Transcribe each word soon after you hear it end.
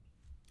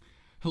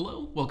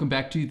Hello, welcome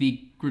back to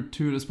the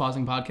Gratuitous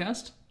Pausing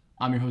Podcast.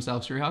 I'm your host,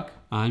 Alex Rehawk.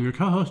 I'm your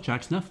co-host,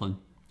 Jack Snefflin.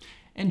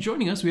 And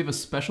joining us, we have a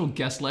special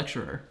guest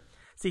lecturer.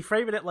 See,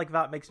 framing it like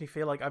that makes me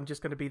feel like I'm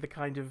just going to be the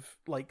kind of,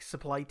 like,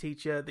 supply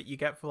teacher that you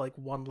get for, like,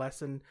 one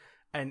lesson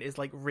and is,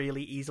 like,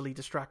 really easily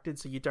distracted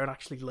so you don't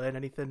actually learn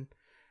anything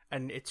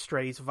and it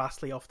strays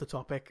vastly off the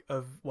topic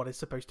of what is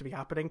supposed to be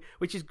happening,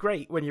 which is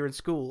great when you're in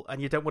school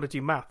and you don't want to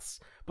do maths.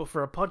 But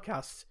for a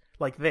podcast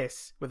like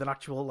this, with an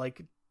actual,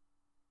 like,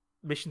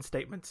 mission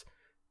statement,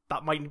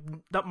 that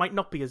might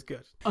not be as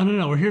good. Oh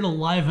no, we're here to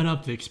liven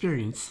up the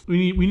experience.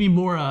 We need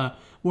more of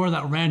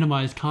that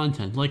randomized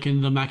content, like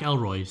in the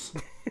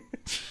McElroys.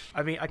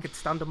 I mean, I could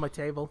stand on my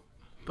table,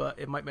 but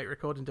it might make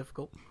recording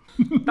difficult.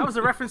 That was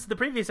a reference to the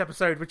previous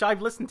episode, which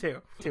I've listened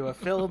to a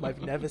film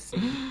I've never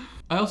seen.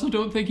 I also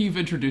don't think you've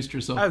introduced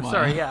yourself, Oh, Maya.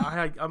 sorry,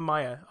 yeah, I'm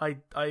Maya. I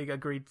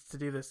agreed to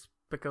do this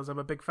because I'm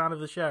a big fan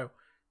of the show.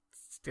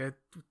 It's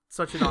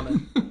such an honor.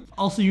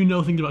 Also, you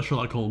know things about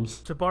Sherlock Holmes.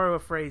 To borrow a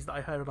phrase that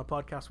I heard on a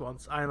podcast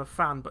once, I am a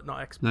fan but not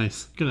expert.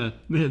 Nice. Gonna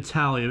make a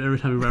tally of every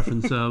time we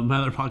reference my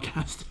other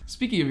podcast.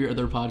 Speaking of your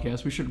other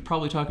podcast, we should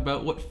probably talk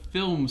about what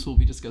films we'll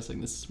be discussing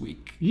this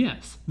week.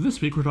 Yes,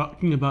 this week we're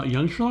talking about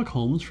Young Sherlock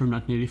Holmes from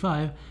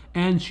 1985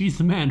 and She's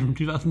the Man from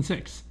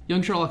 2006.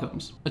 Young Sherlock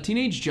Holmes. A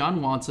teenage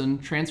John Watson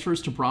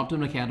transfers to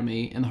Brompton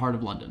Academy in the heart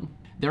of London.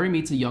 There he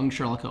meets a young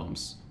Sherlock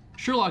Holmes.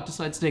 Sherlock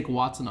decides to take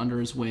Watson under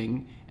his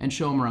wing and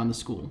show him around the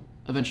school,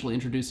 eventually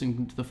introducing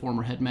him to the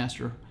former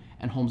headmaster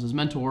and Holmes'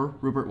 mentor,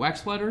 Rupert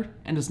Waxflatter,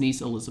 and his niece,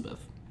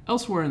 Elizabeth.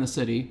 Elsewhere in the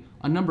city,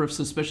 a number of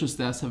suspicious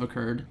deaths have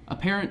occurred,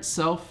 apparent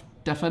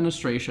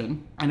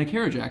self-defenestration, and a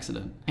carriage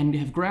accident, and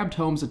have grabbed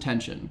Holmes'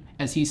 attention,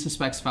 as he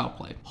suspects foul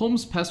play.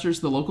 Holmes pesters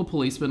the local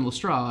policeman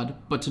Lestrade,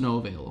 but to no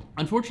avail.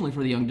 Unfortunately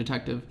for the young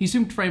detective, he's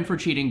soon framed for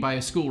cheating by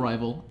a school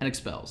rival and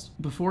expelled.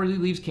 Before he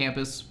leaves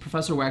campus,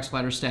 Professor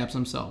Waxflatter stabs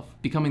himself,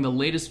 becoming the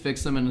latest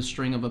victim in a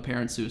string of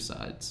apparent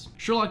suicides.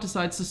 Sherlock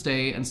decides to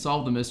stay and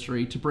solve the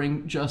mystery to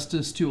bring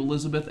justice to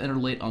Elizabeth and her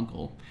late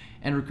uncle,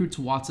 and recruits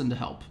Watson to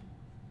help.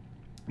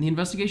 The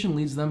investigation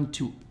leads them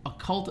to a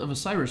cult of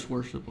Osiris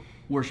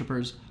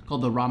worshippers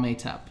called the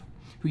Rame-Tep,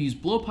 who use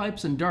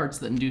blowpipes and darts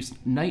that induce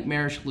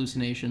nightmarish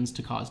hallucinations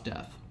to cause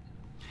death.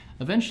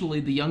 Eventually,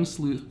 the young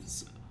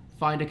sleuths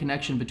find a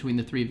connection between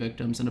the three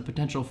victims and a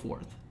potential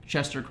fourth,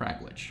 Chester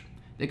Cragwitch.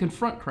 They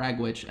confront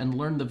Cragwitch and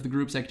learn of the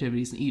group's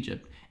activities in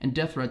Egypt and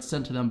death threats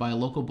sent to them by a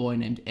local boy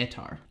named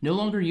Etar. No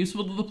longer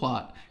useful to the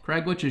plot,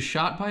 Cragwitch is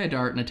shot by a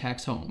dart and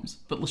attacks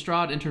Holmes, but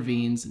Lestrade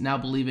intervenes, now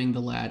believing the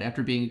lad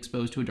after being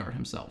exposed to a dart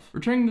himself.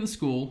 Returning to the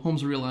school,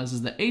 Holmes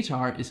realizes that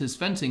Etar is his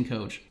fencing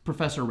coach,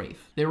 Professor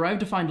Wraith. They arrive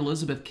to find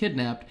Elizabeth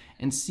kidnapped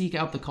and seek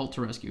out the cult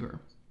to rescue her.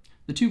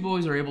 The two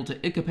boys are able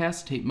to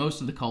incapacitate most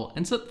of the cult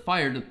and set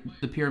fire to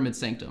the pyramid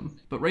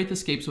sanctum, but Wraith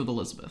escapes with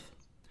Elizabeth.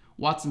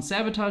 Watson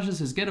sabotages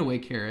his getaway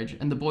carriage,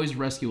 and the boys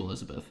rescue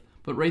Elizabeth,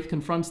 but Wraith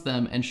confronts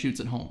them and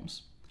shoots at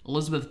Holmes.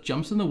 Elizabeth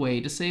jumps in the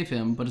way to save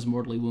him, but is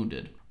mortally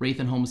wounded. Wraith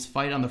and Holmes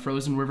fight on the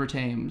frozen River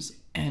Thames,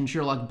 and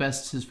Sherlock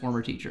bests his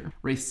former teacher.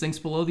 Wraith sinks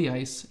below the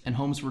ice, and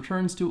Holmes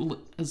returns to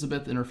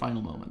Elizabeth in her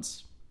final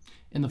moments.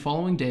 In the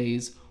following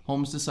days,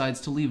 Holmes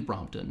decides to leave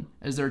Brompton,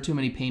 as there are too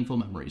many painful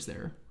memories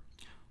there.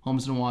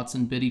 Holmes and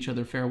Watson bid each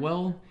other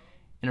farewell.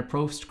 In a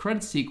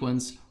post-credits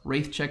sequence,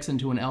 Wraith checks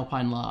into an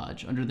alpine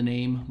lodge under the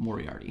name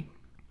Moriarty.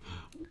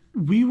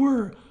 We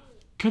were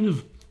kind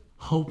of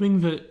hoping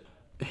that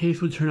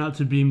Hayes would turn out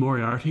to be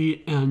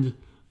Moriarty, and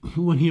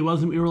when he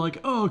wasn't, we were like,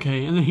 oh,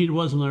 okay. And then he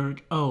was, and we were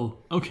like, oh,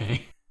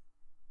 okay.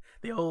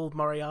 The old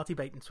Moriarty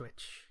bait and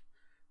switch.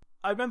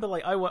 I remember,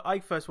 like, I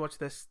first watched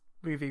this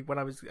movie when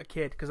I was a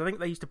kid, because I think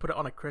they used to put it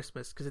on at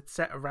Christmas, because it's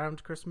set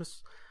around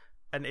Christmas,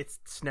 and it's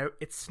snowy.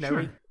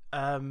 Sure.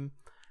 And,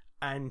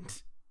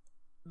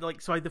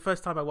 like, so the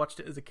first time I watched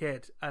it as a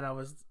kid, and I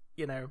was,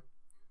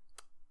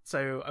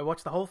 so I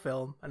watched the whole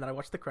film, and then I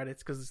watched the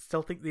credits, because I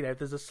still think,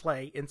 there's a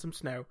sleigh in some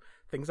snow,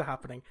 things are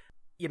happening.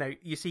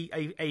 You see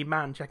a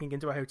man checking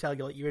into a hotel,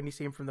 you only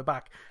see him from the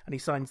back, and he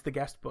signs the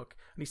guest book,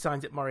 and he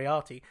signs it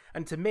Moriarty.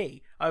 And to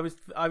me, I was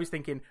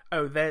thinking,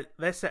 oh, they're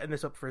setting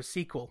this up for a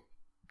sequel.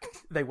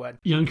 They weren't.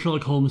 Young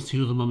Sherlock Holmes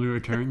 2, The Mummy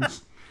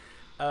Returns.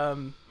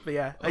 But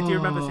yeah, I do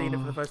remember seeing it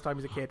for the first time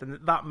as a kid, and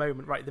that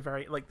moment right at the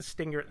very, like, the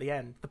stinger at the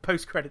end, the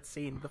post-credits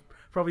scene,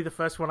 probably the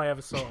first one I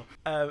ever saw,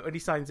 when he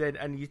signs in,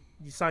 and he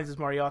signs as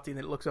Moriarty, and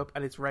then it looks up,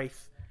 and it's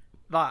Wraith.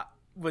 That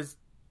was,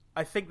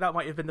 I think that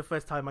might have been the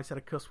first time I said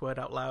a cuss word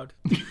out loud.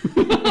 Because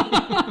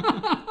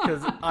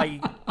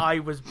I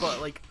was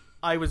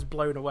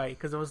blown away,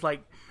 because I was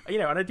like,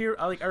 and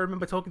I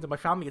remember talking to my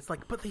family, it's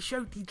like, but they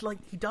showed he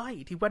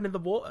died, he went in the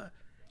water.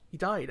 He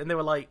died, and they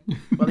were like,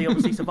 well, he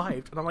obviously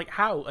survived. And I'm like,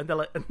 how? And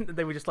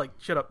they were just like,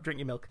 shut up, drink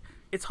your milk.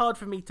 It's hard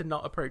for me to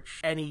not approach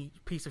any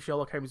piece of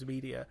Sherlock Holmes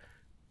media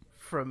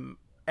from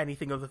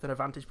anything other than a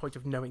vantage point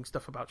of knowing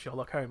stuff about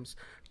Sherlock Holmes.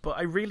 But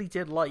I really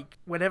did like,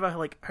 whenever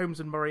like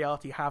Holmes and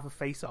Moriarty have a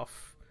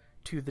face-off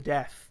to the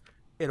death,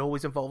 it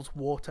always involves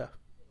water.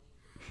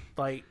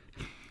 Like,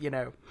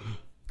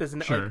 there's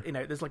Sure.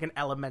 There's like an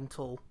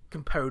elemental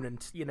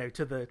component,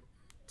 to the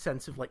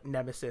sense of like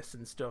nemesis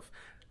and stuff.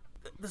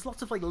 there's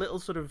lots of like little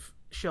sort of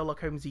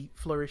Sherlock Holmesy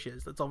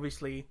flourishes. That's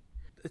obviously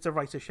it's a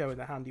writer showing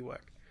their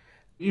handiwork.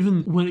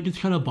 Even when it gets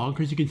kind of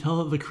bonkers, you can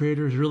tell that the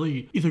creators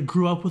really either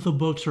grew up with the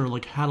books or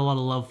like had a lot of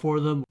love for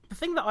them. The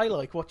thing that I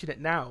like watching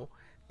it now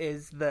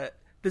is that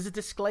there's a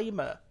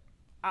disclaimer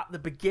at the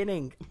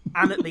beginning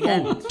and at the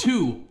end.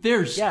 Two.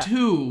 There's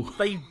two.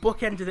 They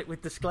bookended it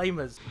with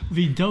disclaimers.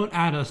 The don't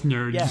add us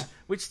nerds. Yeah,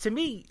 which to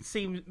me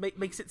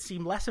makes it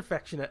seem less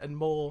affectionate and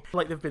more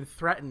like they've been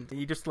threatened.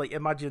 You just like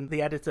imagine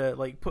the editor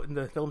like putting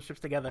the film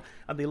strips together,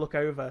 and they look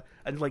over,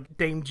 and like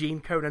Dame Jean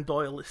Conan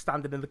Doyle is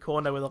standing in the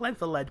corner with a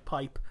length of lead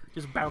pipe,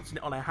 just bouncing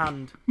it on her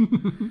hand.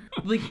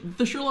 Like,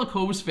 the Sherlock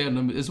Holmes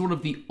fandom is one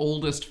of the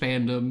oldest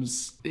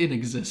fandoms in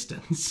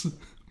existence.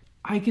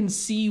 I can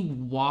see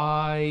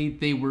why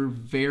they were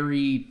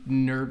very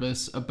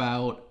nervous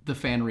about the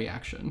fan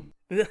reaction.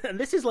 And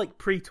this is like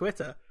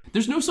pre-Twitter.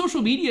 There's no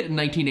social media in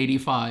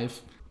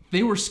 1985.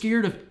 They were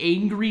scared of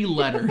angry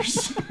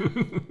letters.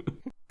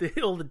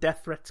 All the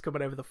death threats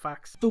coming over the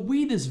fax. The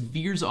way this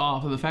veers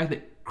off of the fact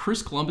that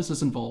Chris Columbus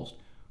is involved,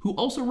 who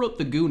also wrote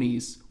The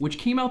Goonies, which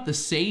came out the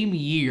same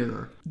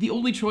year. The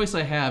only choice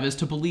I have is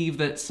to believe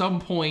that at some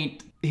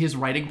point his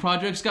writing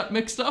projects got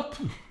mixed up.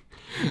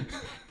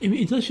 I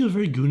mean, it does feel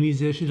very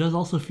Goonies-ish. It does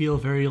also feel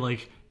very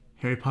like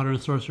Harry Potter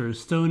and Sorcerer's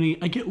Stone-y.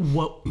 I get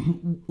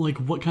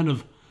what kind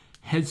of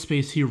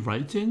headspace he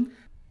writes in.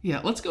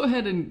 Yeah, let's go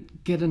ahead and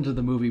get into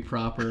the movie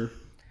proper.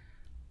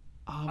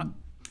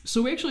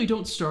 So we actually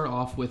don't start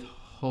off with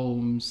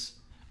Holmes.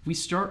 We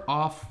start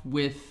off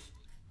with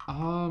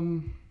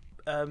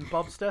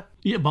Bobster.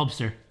 Yeah,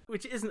 Bobster.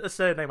 Which isn't a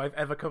surname I've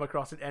ever come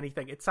across in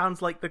anything. It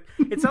sounds like the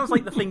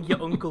thing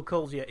your uncle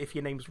calls you if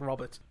your name's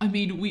Robert. I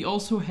mean, we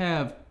also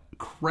have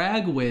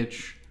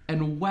Cragwitch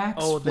and Wax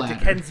Oh, the Flatter.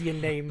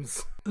 Dickensian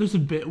names. There's a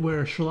bit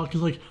where Sherlock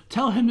is like,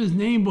 tell him his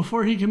name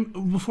before he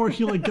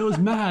like goes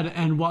mad,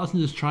 and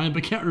Watson is trying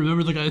but can't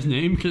remember the guy's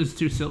name because it's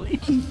too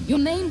silly. Your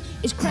name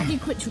is Craggy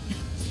Quitch.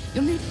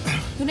 Your name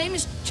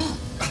is.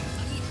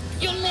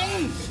 Your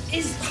name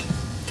is.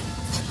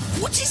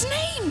 What's his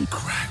name?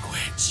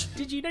 Cragwitch.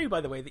 Did you know,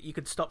 by the way, that you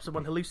could stop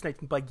someone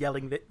hallucinating by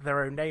yelling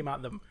their own name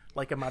at them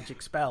like a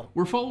magic spell?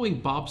 We're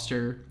following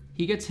Bobster.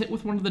 He gets hit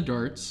with one of the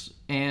darts,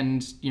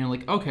 and,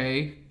 like,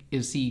 okay,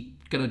 is he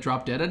gonna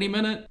drop dead any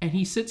minute? And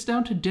he sits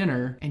down to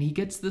dinner, and he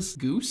gets this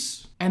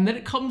goose, and then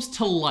it comes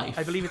to life.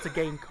 I believe it's a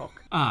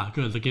gamecock. Ah,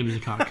 good, the game is a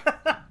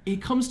cock.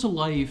 It comes to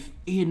life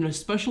in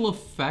special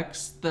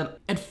effects that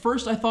at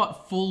first I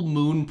thought Full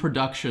Moon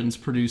Productions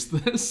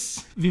produced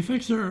this. The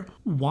effects are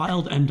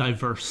wild and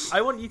diverse.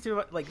 I want you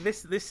to, like,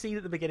 this scene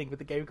at the beginning with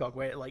the gamecock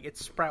where, like, it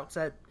sprouts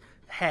a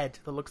head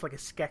that looks like a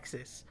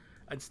Skeksis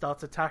and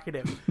starts attacking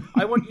him.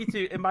 I want you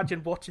to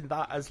imagine watching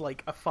that as,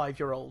 like, a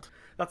 5-year-old.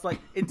 That's, like,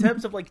 in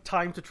terms of, like,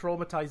 time to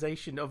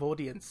traumatization of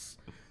audience,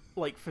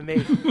 like, for me,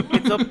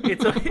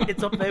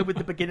 it's up there with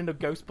the beginning of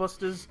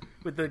Ghostbusters,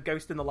 with the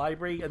ghost in the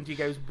library, and he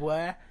goes,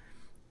 where?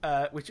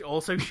 Which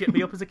also shit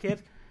me up as a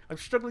kid. I'm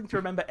struggling to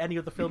remember any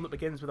other film that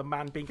begins with a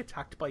man being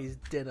attacked by his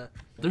dinner.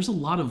 There's a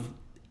lot of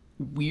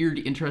weird,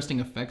 interesting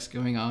effects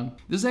going on.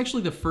 This is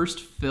actually the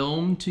first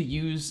film to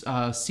use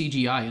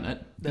CGI in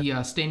it.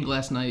 The Stained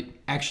Glass Knight,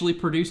 actually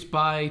produced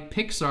by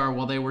Pixar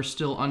while they were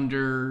still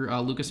under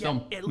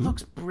Lucasfilm. Yeah, it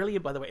looks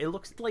brilliant, by the way. It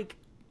looks like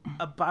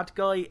a bad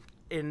guy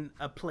in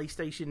a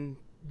PlayStation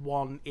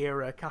 1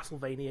 era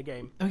Castlevania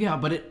game. Oh yeah,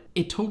 but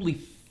it totally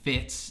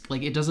fits.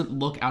 Like, it doesn't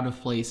look out of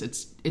place.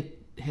 It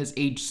has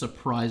aged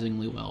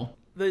surprisingly well.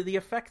 The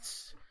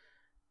effects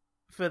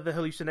for the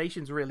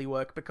hallucinations really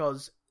work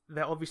because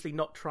they're obviously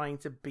not trying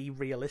to be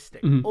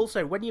realistic. Mm-hmm.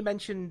 Also, when you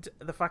mentioned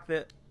the fact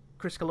that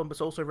Chris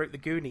Columbus also wrote The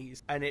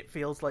Goonies, and it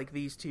feels like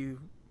these two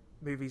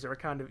movies are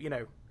kind of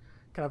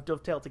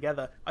dovetailed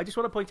together, I just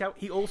want to point out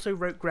he also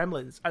wrote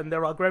Gremlins, and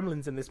there are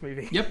gremlins in this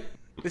movie. Yep.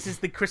 This is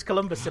the Chris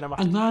Columbus cinema.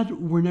 I'm glad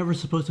we're never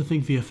supposed to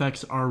think the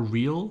effects are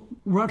real.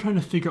 We're not trying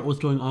to figure out what's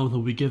going on with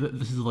them. We give it,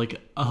 this is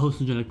like a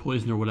hallucinogenic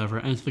poison or whatever,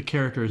 and it's the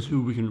characters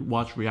who we can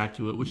watch react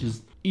to it, which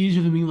is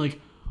easier than being like,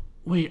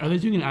 wait, are they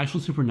doing an actual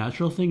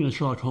supernatural thing in a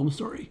Sherlock Holmes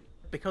story?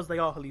 Because they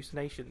are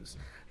hallucinations,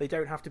 they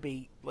don't have to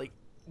be, like,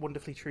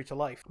 wonderfully true to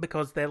life,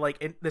 because they're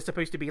they're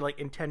supposed to be, like,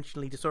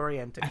 intentionally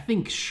disorienting. I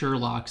think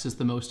Sherlock's is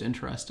the most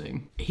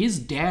interesting. His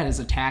dad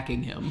is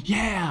attacking him.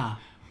 Yeah!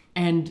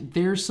 And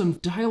there's some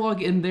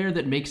dialogue in there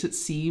that makes it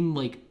seem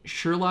like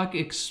Sherlock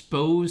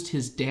exposed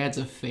his dad's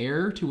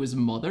affair to his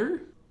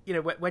mother. You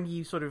know, when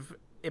you sort of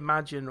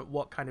imagine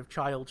what kind of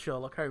child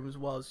Sherlock Holmes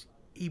was,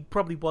 he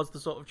probably was the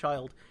sort of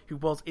child who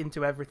was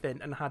into everything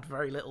and had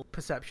very little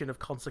perception of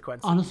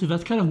consequence. Honestly,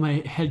 that's kind of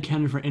my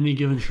headcanon for any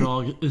given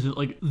Sherlock. Is it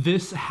like,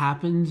 this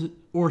happened,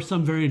 or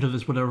some variant of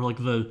this, whatever, like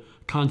the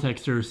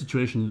context or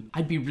situation.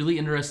 I'd be really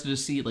interested to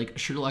see, like,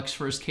 Sherlock's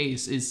first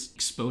case is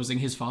exposing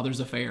his father's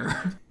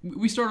affair.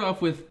 We start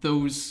off with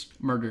those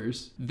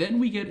murders. Then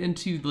we get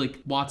into, like,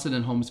 Watson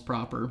and Holmes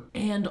proper.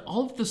 And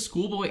all of the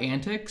schoolboy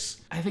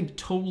antics, I think,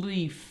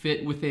 totally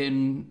fit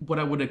within what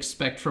I would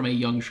expect from a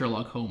young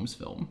Sherlock Holmes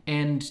film.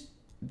 And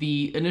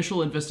the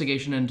initial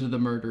investigation into the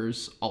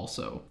murders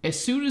also.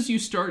 As soon as you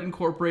start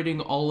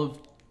incorporating all of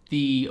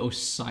the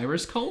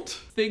Osiris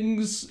cult,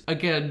 things,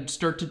 again,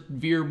 start to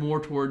veer more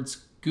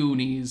towards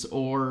Goonies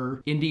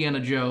or Indiana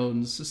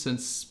Jones,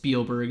 since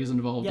Spielberg is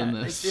involved in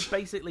this. It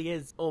basically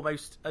is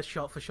almost a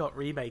shot-for-shot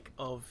remake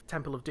of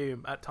Temple of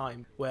Doom at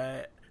time,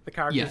 where the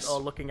characters are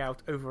looking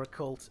out over a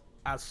cult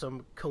as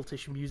some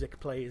cultish music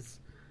plays,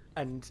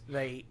 and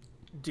they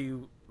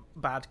do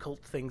bad cult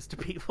things to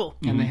people.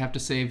 And they have to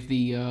save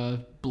the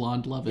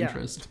blonde love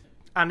interest.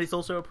 And it's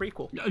also a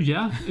prequel.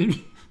 Yeah.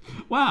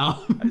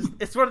 Wow.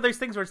 It's one of those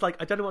things where it's like,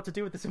 I don't know what to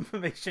do with this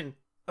information.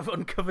 I've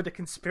uncovered a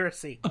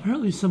conspiracy.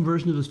 Apparently some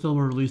version of this film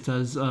are released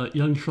as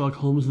Young Sherlock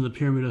Holmes and the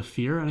Pyramid of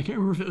Fear, and I can't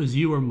remember if it was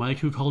you or Mike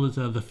who called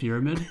it the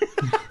Pyramid.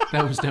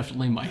 That was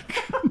definitely Mike.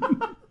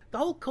 The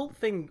whole cult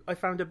thing I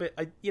found a bit,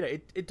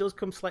 it does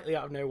come slightly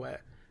out of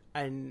nowhere.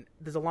 And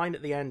there's a line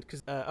at the end,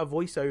 because a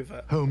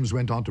voiceover. Holmes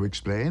went on to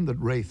explain that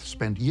Wraith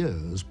spent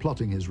years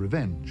plotting his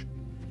revenge.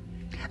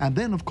 And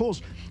then, of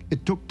course,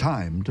 it took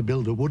time to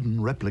build a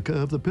wooden replica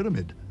of the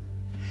pyramid.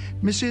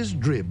 Mrs.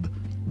 Dribb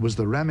was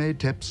the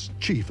Rame-Tep's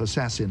chief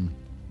assassin,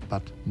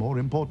 but more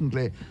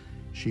importantly,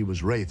 she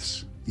was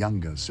Wraith's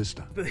younger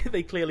sister.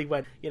 They clearly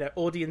went,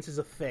 audiences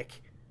are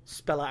thick.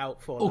 Spell it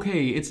out for them.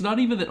 Okay, it's not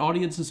even that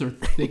audiences are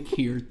thick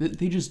here.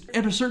 They just,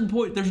 at a certain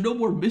point, there's no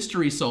more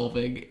mystery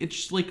solving. It's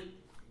just like,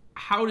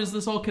 how does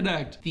this all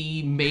connect?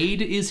 The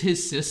maid is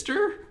his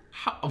sister?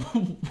 How?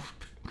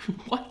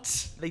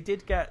 What? They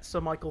did get Sir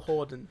Michael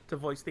Hordern to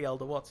voice the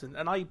Elder Watson,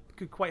 and I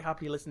could quite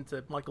happily listen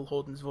to Michael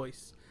Hordern's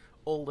voice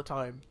all the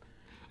time,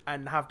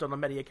 and have done on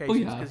many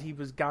occasions, because he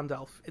was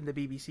Gandalf in the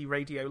BBC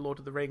radio Lord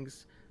of the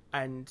Rings,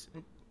 and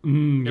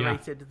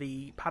narrated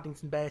the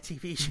Paddington Bear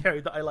TV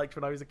show that I liked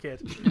when I was a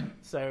kid.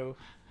 So...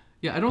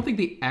 Yeah, I don't think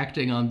the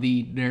acting on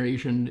the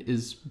narration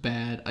is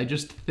bad. I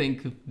just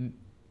think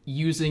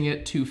using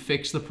it to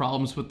fix the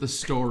problems with the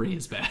story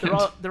is bad.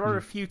 There are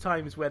a few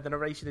times where the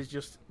narration is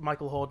just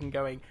Michael Hordern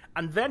going,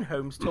 and then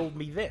Holmes told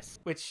me this,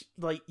 which,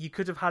 you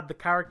could have had the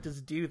characters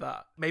do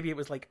that. Maybe it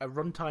was, a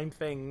runtime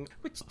thing,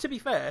 which, to be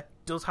fair,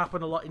 does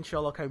happen a lot in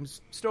Sherlock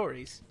Holmes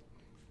stories,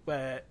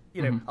 where,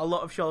 a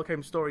lot of Sherlock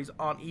Holmes stories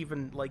aren't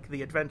even,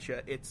 the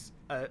adventure, it's,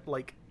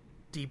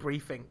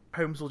 debriefing.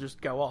 Holmes will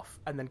just go off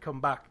and then come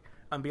back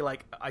and be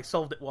like, I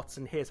solved it,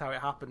 Watson, here's how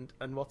it happened,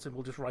 and Watson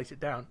will just write it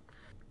down.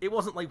 It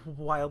wasn't,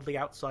 wildly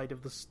outside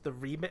of the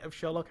remit of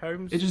Sherlock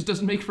Holmes. It just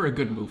doesn't make for a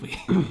good movie.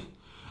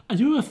 I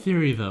do have a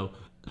theory, though.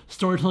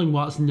 Storytelling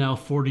Watson now,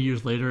 40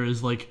 years later,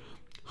 is,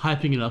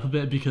 hyping it up a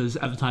bit, because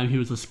at the time he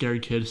was a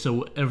scared kid,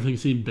 so everything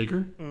seemed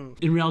bigger.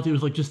 In reality,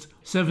 it was, just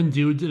 7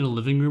 dudes in a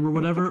living room or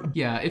whatever.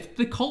 Yeah, if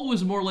the cult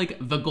was more like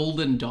the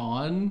Golden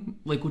Dawn,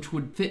 which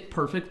would fit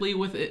perfectly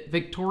with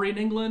Victorian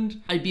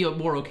England, I'd be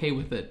more okay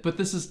with it. But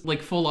this is,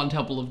 full-on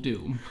Temple of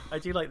Doom. I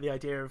do like the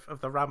idea of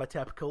the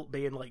Rame-Tep cult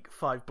being,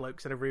 5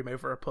 blokes in a room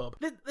over a pub.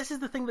 This is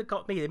the thing that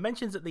got me. It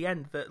mentions at the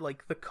end that,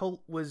 the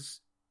cult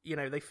was,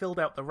 they filled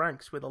out the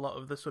ranks with a lot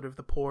of the sort of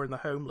the poor and the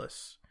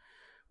homeless.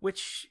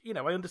 Which, I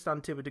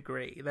understand to a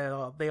degree. They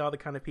are the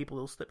kind of people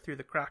who'll slip through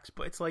the cracks,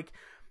 but it's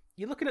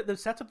you're looking at the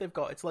setup they've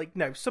got, it's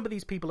no, some of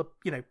these people are,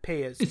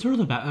 peers. It's sort of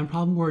the Batman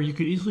problem where you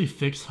could easily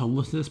fix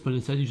homelessness, but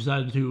instead you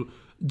decided to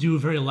do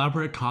very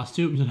elaborate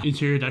costumes and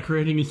interior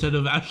decorating instead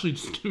of actually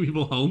just giving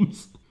people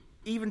homes.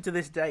 Even to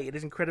this day, it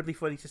is incredibly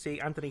funny to see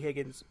Anthony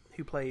Higgins,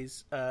 who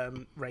plays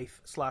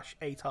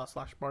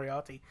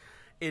Wraith/Atar/Moriarty,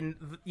 in,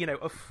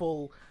 a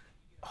full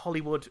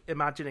Hollywood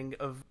imagining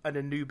of an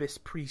Anubis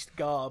priest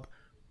garb,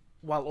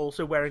 while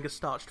also wearing a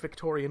starched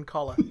Victorian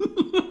collar.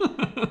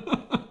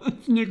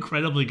 It's an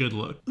incredibly good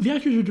look. The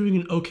actors are doing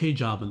an okay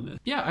job in this.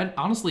 Yeah, I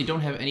honestly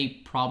don't have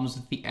any problems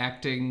with the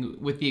acting,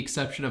 with the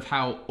exception of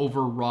how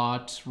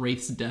overwrought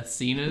Wraith's death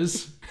scene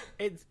is.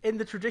 It's in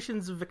the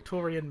traditions of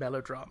Victorian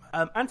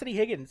melodrama. Anthony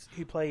Higgins,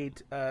 who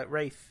played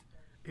Wraith,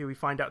 who we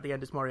find out at the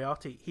end is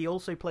Moriarty, he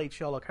also played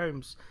Sherlock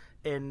Holmes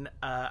in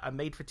a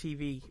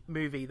made-for-TV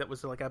movie that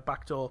was a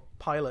backdoor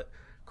pilot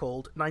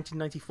called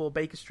 1994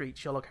 Baker Street,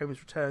 Sherlock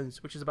Holmes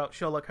Returns, which is about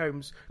Sherlock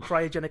Holmes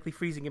cryogenically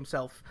freezing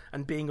himself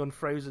and being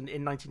unfrozen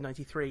in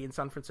 1993 in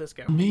San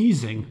Francisco.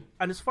 Amazing.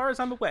 And as far as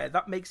I'm aware,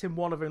 that makes him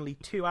one of only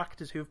 2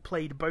 actors who have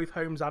played both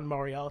Holmes and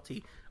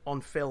Moriarty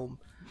on film.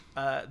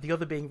 The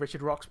other being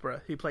Richard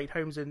Roxburgh, who played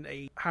Holmes in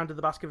a Hound of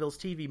the Baskervilles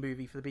TV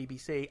movie for the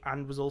BBC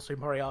and was also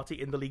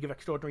Moriarty in The League of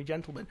Extraordinary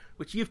Gentlemen,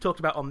 which you've talked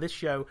about on this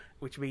show,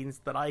 which means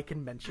that I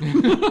can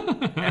mention.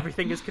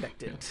 Everything is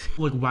connected.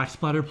 Wax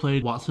Splatter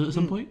played Watson at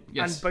some point?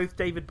 Yes. And both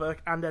David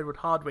Burke and Edward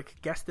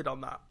Hardwicke guested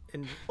on that.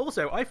 And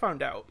also, I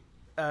found out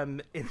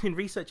in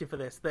researching for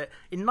this that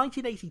in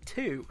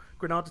 1982,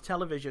 Granada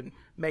Television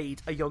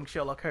made a Young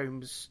Sherlock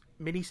Holmes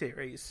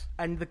miniseries,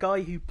 and the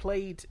guy who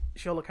played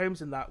Sherlock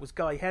Holmes in that was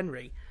Guy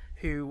Henry,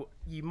 who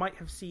you might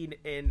have seen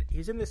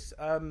he's in this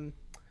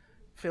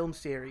film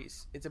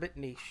series. It's a bit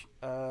niche.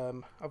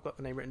 I've got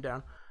the name written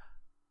down.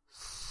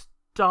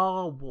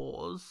 Star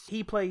Wars.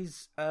 He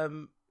plays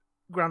Grand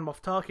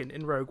Moff Tarkin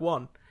in Rogue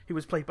One, who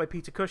was played by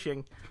Peter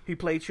Cushing, who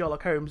played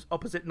Sherlock Holmes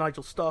opposite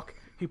Nigel Stock,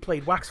 who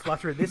played Wax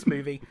Flatter in this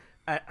movie.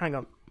 Hang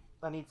on.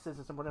 I need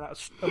scissors. I'm running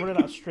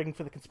out of string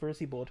for the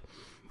conspiracy board.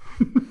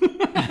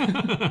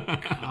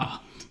 God.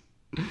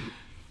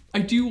 I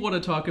do want to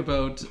talk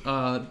about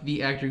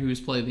the actor who's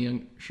playing the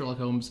young Sherlock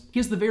Holmes. He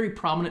has the very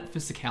prominent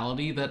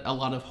physicality that a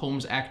lot of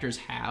Holmes actors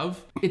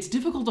have. It's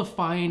difficult to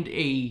find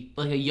a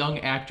young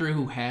actor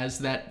who has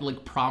that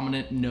like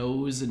prominent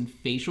nose and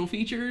facial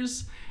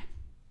features.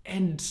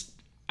 And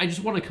I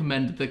just want to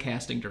commend the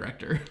casting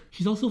director.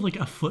 He's also like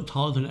a foot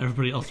taller than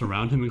everybody else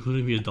around him,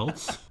 including the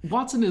adults.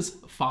 Watson is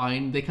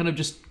fine. They kind of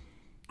just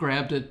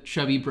grabbed a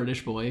chubby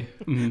British boy,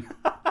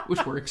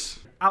 which works.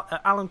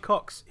 Alan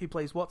Cox, who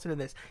plays Watson in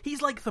this,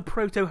 he's like the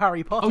proto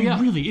Harry Potter. Oh, yeah.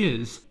 He really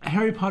is.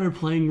 Harry Potter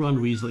playing Ron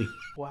Weasley.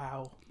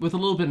 Wow. With a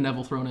little bit of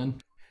Neville thrown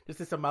in. Just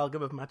this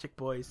amalgam of magic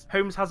boys.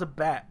 Holmes has a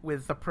bet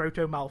with the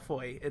proto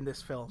Malfoy in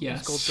this film.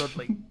 Yes. He's called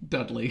Dudley.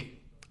 Dudley.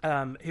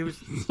 He was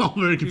It's all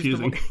very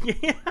confusing.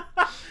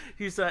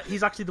 he's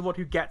actually the one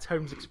who gets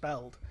Holmes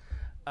expelled.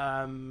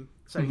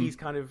 So he's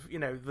kind of,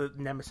 the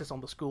nemesis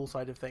on the school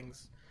side of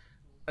things.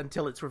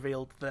 Until it's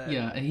revealed that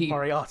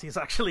Moriarty is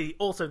actually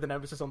also the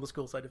nemesis on the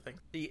school side of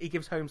things. He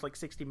gives Holmes like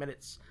 60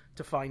 minutes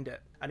to find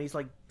it, and he's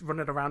like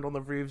running around on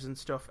the roofs and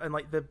stuff, and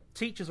like the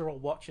teachers are all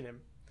watching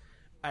him,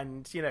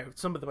 and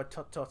some of them are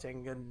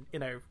tut-tutting,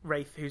 and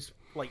Wraith, who's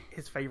like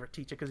his favorite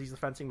teacher because he's the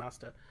fencing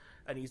master,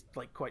 and he's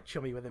like quite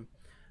chummy with him,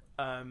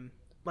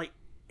 like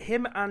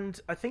him and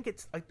I think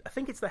it's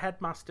the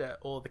headmaster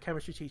or the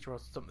chemistry teacher or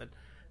something.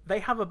 They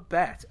have a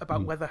bet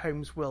about whether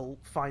Holmes will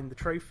find the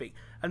trophy.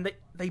 And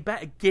they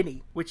bet a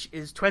guinea, which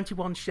is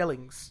 21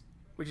 shillings,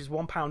 which is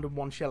 £1 and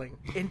 1 shilling.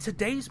 In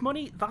today's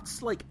money,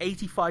 that's like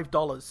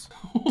 $85.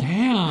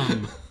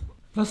 Damn.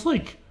 That's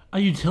like a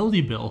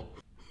utility bill.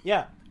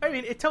 Yeah. I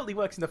mean, it totally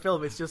works in the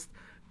film. It's just...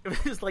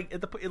 It's like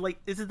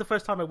this is the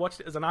first time I watched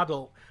it as an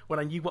adult when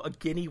I knew what a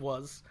guinea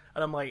was.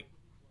 And I'm like,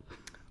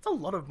 that's a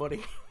lot of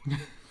money.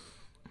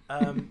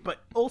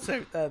 But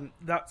also,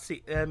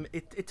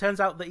 it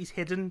turns out that he's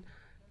hidden...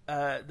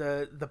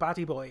 the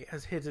baddie boy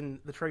has hidden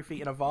the trophy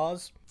in a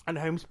vase, and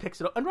Holmes picks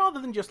it up, and rather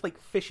than just like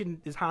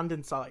fishing his hand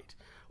inside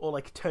or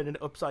like turning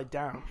it upside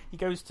down,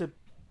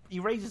 he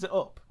raises it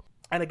up,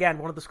 and again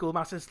one of the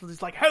schoolmasters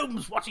is like,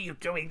 "Holmes, what are you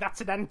doing?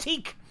 That's an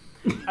antique."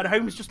 And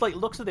Holmes just like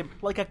looks at him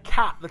like a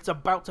cat that's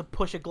about to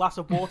push a glass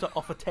of water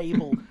off a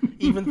table,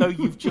 even though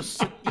you've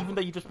just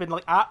been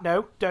like,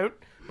 no, don't.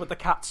 But the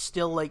cat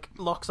still like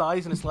locks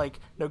eyes and it's like,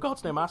 no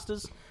gods, no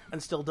masters,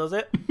 and still does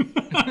it.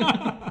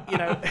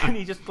 And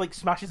he just like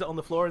smashes it on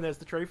the floor and there's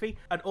the trophy.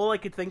 And all I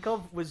could think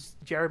of was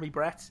Jeremy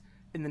Brett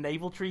in the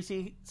Naval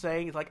Treaty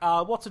saying, it's like,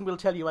 Watson will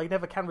tell you I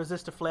never can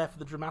resist a flair for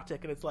the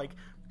dramatic. And it's like,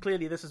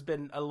 clearly this has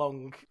been a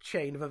long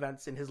chain of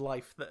events in his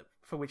life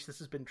for which this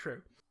has been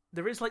true.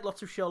 There is like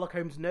lots of Sherlock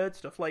Holmes nerd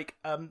stuff. Like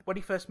when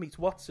he first meets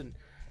Watson,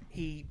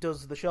 he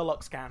does the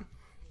Sherlock scan.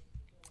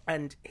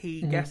 And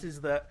he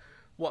guesses that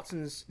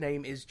Watson's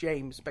name is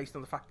James based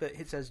on the fact that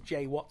it says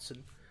J.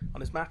 Watson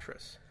on his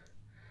mattress.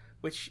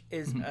 Which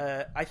is,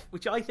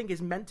 which I think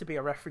is meant to be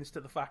a reference to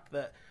the fact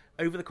that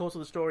over the course of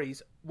the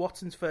stories,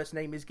 Watson's first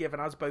name is given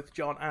as both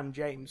John and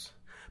James.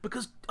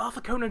 Because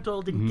Arthur Conan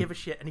Doyle didn't give a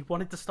shit and he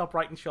wanted to stop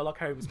writing Sherlock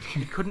Holmes.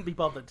 He couldn't be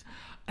bothered.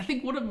 I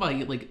think one of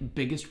my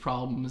biggest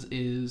problems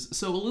is,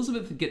 so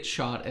Elizabeth gets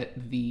shot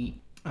at the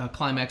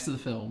climax of the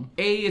film.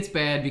 It's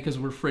bad because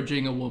we're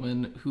fridging a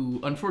woman who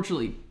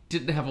unfortunately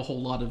didn't have a whole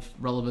lot of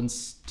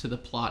relevance to the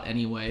plot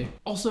anyway.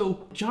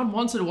 Also, John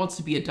Watson wants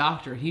to be a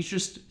doctor. He's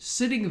just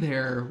sitting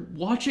there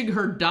watching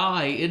her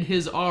die in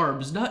his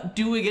arms, not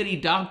doing any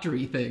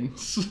doctory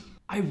things.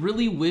 I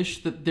really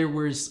wish that there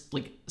was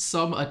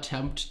some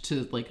attempt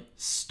to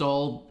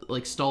stall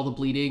the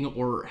bleeding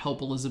or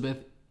help Elizabeth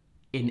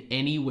in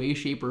any way,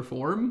 shape, or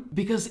form,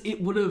 because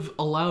it would have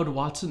allowed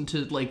Watson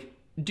to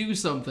do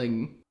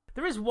something.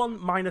 There is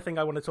one minor thing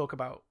I want to talk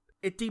about.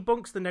 It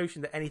debunks the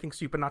notion that anything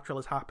supernatural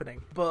is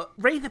happening. But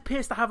Wraith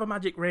appears to have a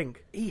magic ring.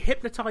 He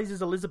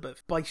hypnotizes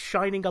Elizabeth by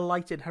shining a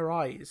light in her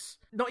eyes.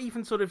 Not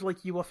even sort of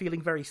you are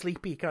feeling very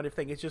sleepy kind of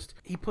thing. It's just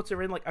he puts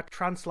her in a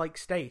trance-like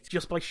state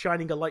just by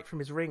shining a light from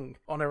his ring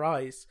on her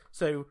eyes.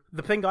 So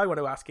the thing I want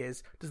to ask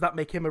is, does that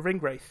make him a ring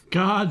wraith?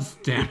 God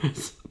damn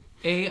it.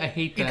 A, I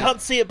hate that. You can't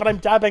see it, but I'm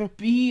dabbing.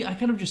 B, I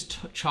kind of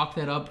just chalk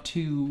that up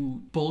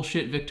to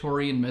bullshit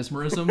Victorian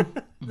mesmerism.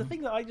 The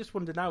thing that I just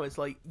wonder now is,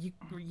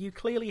 you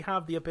clearly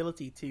have the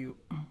ability to,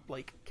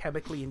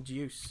 chemically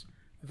induce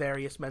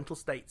various mental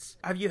states.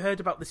 Have you heard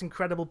about this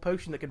incredible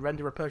potion that can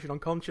render a person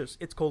unconscious?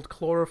 It's called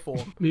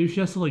chloroform. Maybe she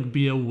has to,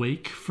 be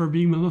awake for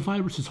being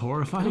mummified, which is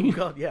horrifying. Oh,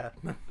 God, yeah.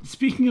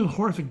 Speaking of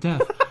horrific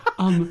death,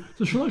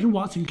 so Sherlock and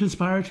Watson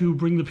conspire to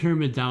bring the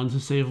pyramid down to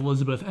save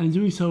Elizabeth, and in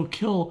doing so,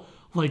 kill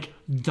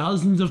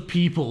dozens of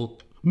people,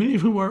 many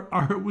of whom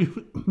we've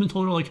been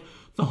told are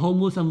the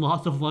homeless and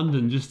lots of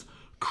London, just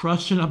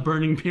crushed in a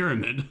burning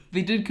pyramid.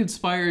 They did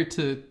conspire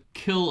to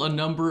kill a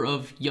number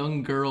of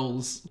young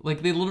girls.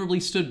 They literally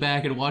stood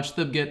back and watched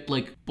them get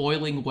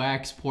boiling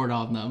wax poured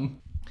on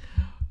them.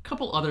 A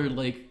couple other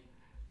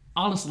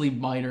honestly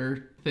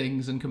minor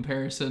things in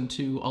comparison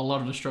to a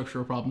lot of the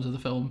structural problems of the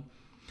film.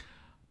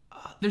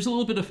 There's a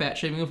little bit of fat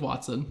shaming of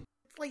Watson.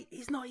 like,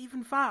 he's not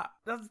even fat.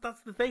 That's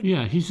the thing.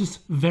 Yeah, he's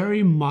just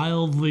very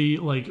mildly,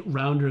 like,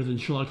 rounder than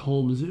Sherlock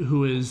Holmes,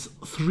 who is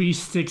 3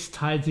 sticks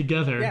tied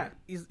together. Yeah,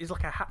 he's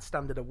like a hat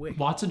stand and a wig.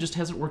 Watson just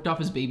hasn't worked off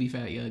his baby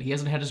fat yet. He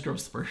hasn't had his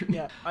growth spurt.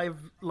 Yeah, I've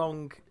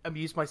long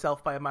amused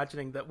myself by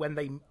imagining that when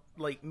they,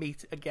 like,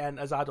 meet again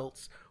as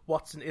adults,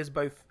 Watson is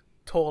both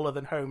taller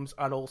than Holmes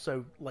and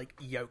also, like,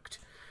 yoked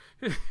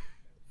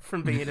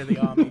from being in the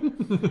army.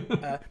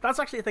 That's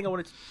actually a thing I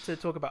wanted to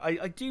talk about.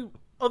 I do,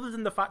 other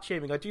than the fat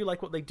shaming, I do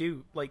like what they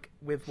do, like,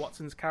 with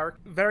Watson's character.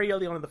 Very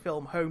early on in the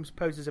film, Holmes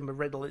poses him a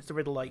riddle. It's a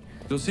riddle like,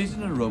 You're seated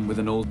in a room with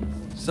an old...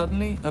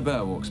 Suddenly, a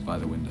bear walks by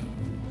the window.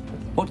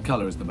 What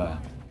colour is the bear?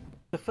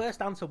 the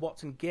first answer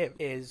Watson gives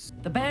is,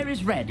 The bear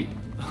is red.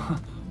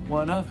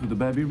 Why on earth would the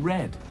bear be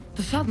red?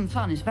 The southern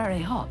sun is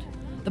very hot.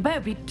 The bear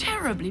would be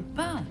terribly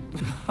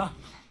burned.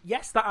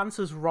 yes, that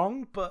answer's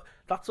wrong, but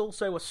that's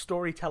also a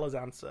storyteller's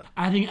answer.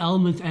 Adding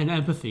elements and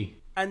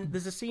empathy. And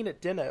there's a scene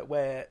at dinner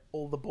where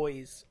all the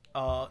boys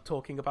are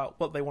talking about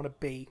what they want to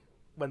be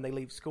when they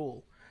leave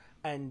school.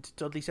 And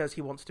Dudley says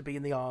he wants to be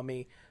in the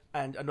army,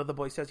 and another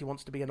boy says he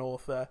wants to be an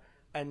author.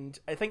 And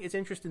I think it's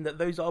interesting that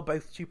those are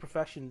both two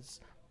professions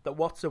that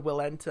Watson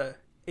will enter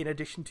in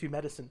addition to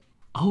medicine.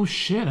 Oh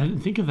shit, I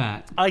didn't think of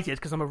that. I did,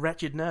 because I'm a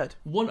wretched nerd.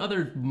 One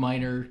other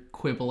minor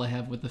quibble I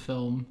have with the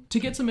film. To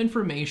get some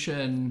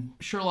information,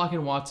 Sherlock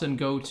and Watson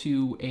go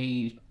to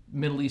a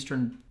Middle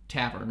Eastern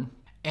tavern,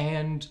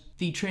 and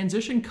the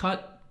transition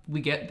cut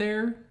we get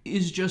there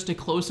is just a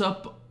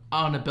close-up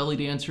on a belly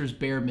dancer's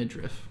bare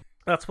midriff.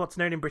 That's what's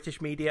known in British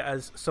media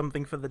as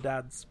something for the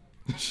dads.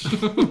 It's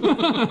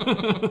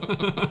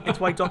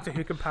why Doctor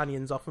Who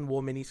companions often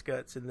wore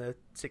miniskirts in the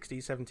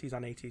 60s, 70s,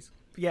 and 80s.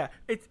 Yeah,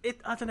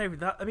 I don't know.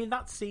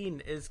 That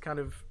scene is kind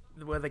of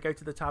where they go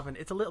to the tavern.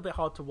 It's a little bit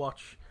hard to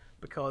watch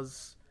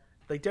because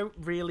they don't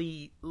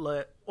really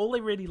learn. All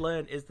they really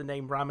learn is the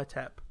name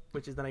Ramatep,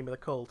 which is the name of the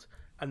cult,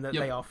 and that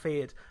they are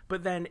feared.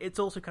 But then it's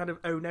also kind of,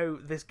 oh no,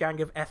 this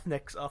gang of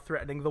ethnics are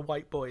threatening the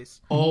white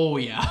boys. Oh,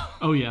 yeah.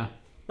 Oh yeah.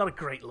 Not a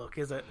great look,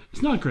 is it?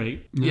 It's not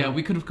great. No. Yeah,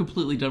 we could have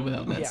completely done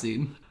without that Yeah.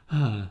 scene.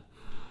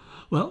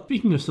 Well,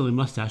 speaking of silly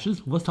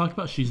mustaches, let's talk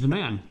about She's the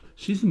Man.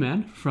 She's the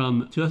Man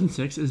from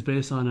 2006 is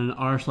based on an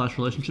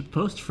r/relationship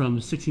post from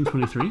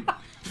 1623.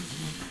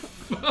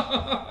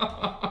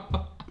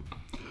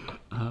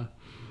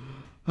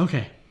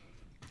 Okay.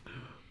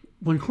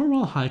 When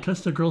Cornwall High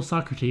cuts the girls'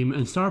 soccer team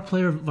and star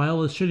player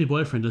Viola's shitty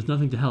boyfriend does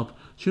nothing to help,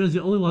 she does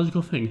the only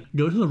logical thing: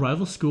 go to the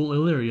rival school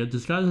Illyria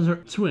disguised as her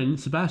twin,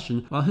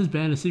 Sebastian, while his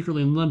band is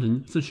secretly in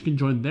London so she can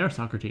join their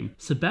soccer team.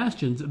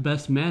 Sebastian's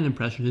best man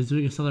impression is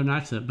doing a southern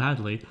accent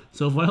badly,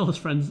 so Viola's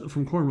friends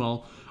from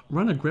Cornwall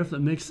run a grift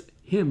that makes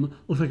him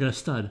look like a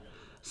stud.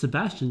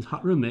 Sebastian's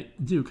hot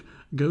roommate, Duke,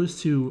 goes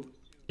to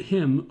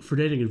him for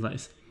dating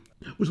advice,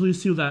 which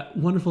leads to that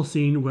wonderful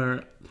scene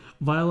where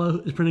Viola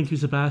is pretending to be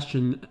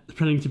Sebastian,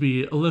 pretending to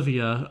be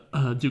Olivia,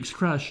 Duke's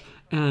crush,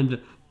 and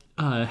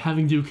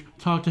having Duke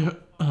talk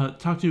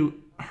to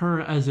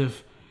her as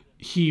if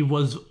he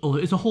was.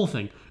 It's a whole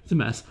thing. It's a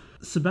mess.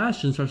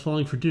 Sebastian starts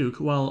falling for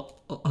Duke,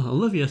 while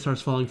Olivia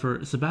starts falling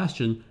for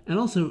Sebastian, and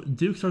also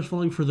Duke starts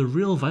falling for the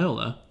real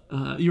Viola.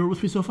 You were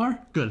with me so far?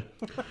 Good.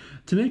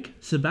 To make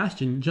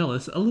Sebastian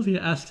jealous, Olivia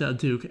asks out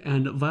Duke,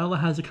 and Viola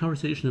has a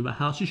conversation about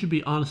how she should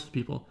be honest with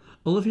people.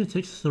 Olivia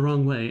takes this the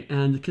wrong way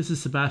and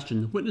kisses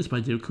Sebastian, witnessed by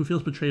Duke, who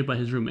feels betrayed by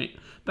his roommate.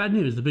 Bad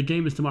news, the big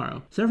game is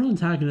tomorrow. Several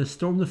antagonists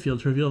storm the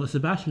field to reveal that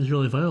Sebastian is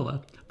really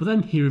Viola, but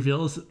then he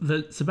reveals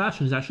that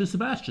Sebastian is actually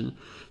Sebastian.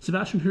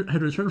 Sebastian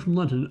had returned from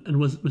London and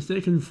was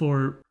mistaken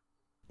for,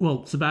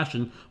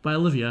 Sebastian, by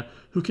Olivia,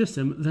 who kissed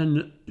him.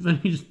 Then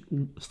he just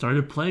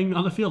started playing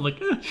on the field like,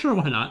 sure,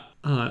 why not?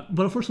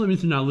 But unfortunately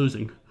means they're now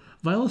losing.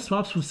 Viola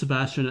swaps with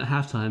Sebastian at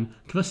halftime,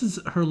 confesses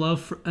her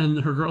love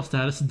and her girl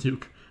status to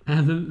Duke,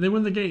 and then they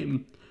win the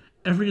game.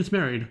 Everyone gets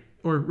married,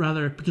 or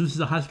rather, because this is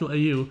a high school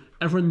AU,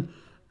 everyone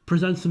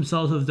presents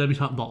themselves as a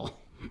debutante ball.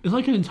 It's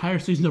like an entire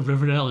season of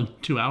Riverdale in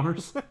 2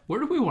 hours. Where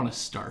do we want to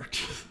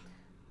start?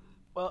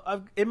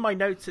 Well, in my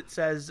notes it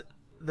says,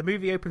 the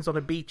movie opens on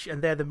a beach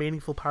and there are the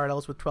meaningful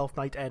parallels with 12th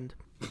Night End.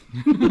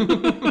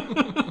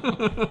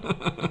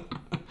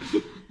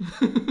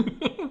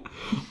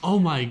 Oh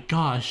my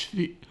gosh.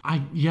 I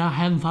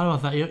hadn't thought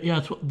about that.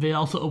 Yeah, they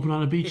also open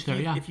on a beach there.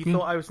 If you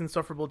thought I was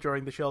insufferable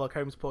during the Sherlock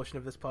Holmes portion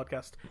of this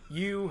podcast,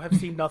 you have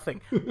seen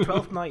nothing.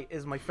 12th Night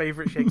is my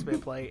favourite Shakespeare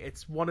play.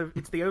 It's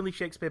the only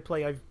Shakespeare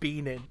play I've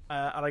been in,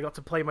 and I got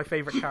to play my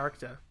favourite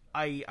character.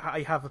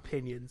 I have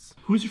opinions.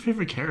 Who's your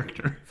favorite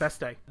character?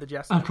 Feste, the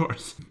jester. Of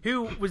course.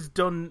 Who was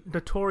done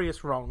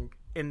notorious wrong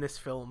in this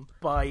film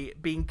by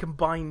being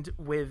combined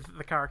with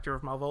the character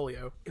of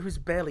Malvolio, who was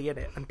barely in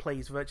it and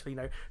plays virtually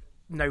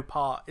no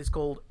part, is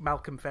called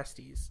Malcolm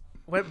Festes.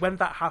 When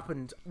that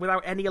happened,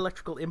 without any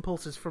electrical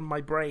impulses from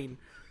my brain,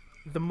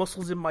 the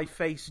muscles in my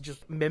face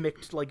just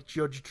mimicked like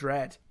Judge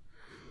Dredd,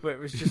 where it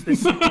was just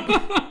this.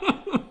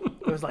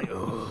 It was like,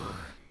 ugh.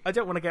 I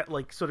don't want to get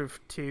like sort of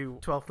too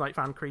 12th Night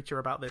fan creature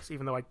about this,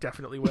 even though I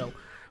definitely will.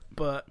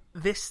 But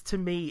this to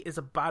me is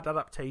a bad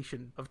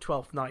adaptation of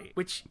 12th Night,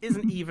 which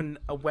isn't even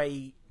a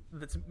way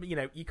that's, you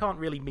know, you can't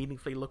really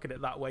meaningfully look at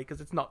it that way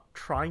because it's not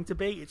trying to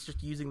be, it's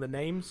just using the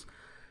names.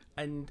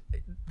 And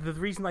the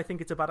reason I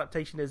think it's a bad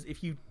adaptation is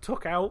if you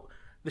took out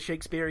the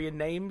Shakespearean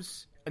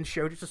names and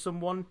showed it to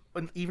someone,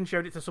 and even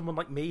showed it to someone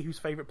like me whose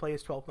favourite play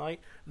is Twelfth Night,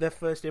 their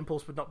first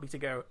impulse would not be to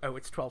go, oh,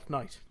 it's Twelfth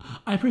Night.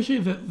 I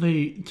appreciate that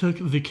they took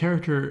the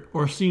character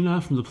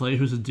Orsina from the play,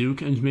 who's a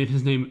duke, and made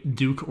his name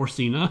Duke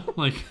Orsina.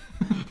 Like,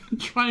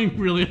 trying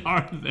really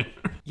hard there.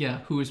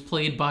 Yeah, who is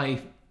played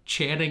by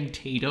Channing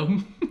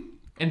Tatum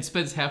and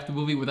spends half the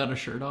movie without a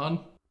shirt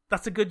on.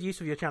 That's a good use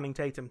of your Channing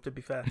Tatum, to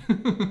be fair.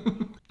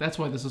 That's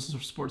why this is a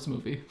sports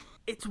movie.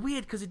 It's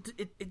weird because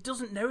it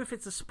doesn't know if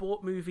it's a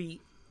sport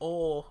movie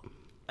or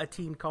a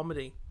teen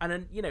comedy. And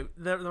then, you know,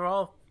 there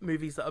are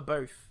movies that are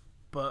both,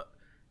 but,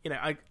 you know,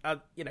 I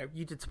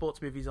you did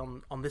sports movies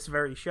on this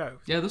very show.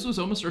 Yeah, this was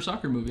almost our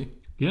soccer movie.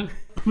 Yeah.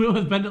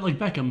 With Bend It Like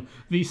Beckham,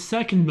 the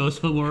second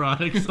most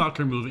homoerotic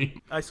soccer movie.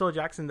 I saw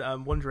Jackson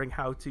wondering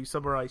how to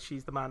summarize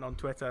She's the Man on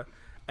Twitter,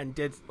 and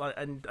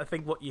I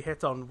think what you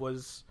hit on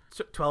was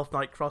 12th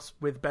Night cross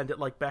with Bend It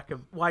Like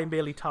Beckham. Why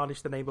merely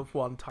tarnish the name of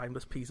one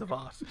timeless piece of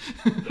art?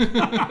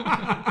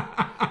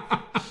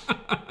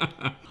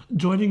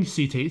 Joining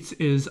C-Tates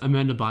is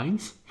Amanda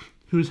Bynes,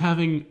 who's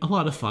having a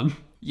lot of fun.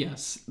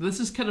 Yes,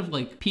 this is kind of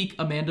like peak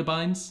Amanda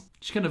Bynes.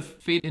 She kind of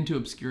faded into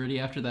obscurity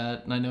after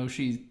that, and I know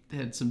she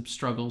had some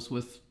struggles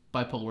with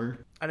bipolar.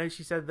 I know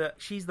she said that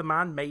She's the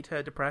Man made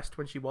her depressed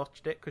when she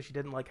watched it because she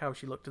didn't like how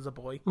she looked as a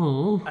boy.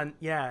 Oh. And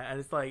yeah, and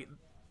it's like,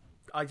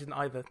 I didn't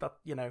either. That,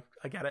 you know,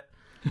 I get it.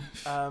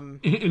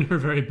 In her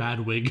very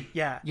bad wig.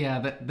 Yeah.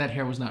 Yeah, that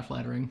hair was not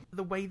flattering.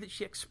 The way that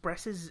she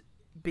expresses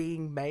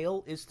being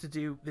male is to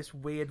do this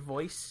weird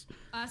voice.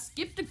 I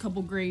skipped a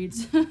couple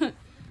grades. Do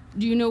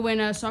you know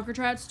when soccer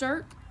tryouts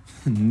start?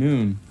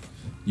 Noon.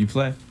 You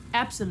play?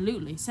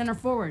 Absolutely. Center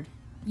forward.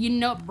 You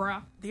know,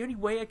 bruh. The only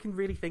way I can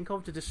really think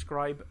of to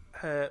describe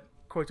her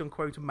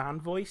quote-unquote man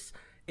voice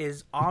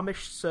is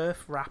Amish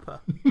surf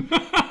rapper.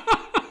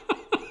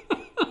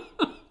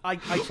 I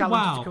challenge you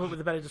to come up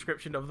with a better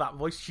description of that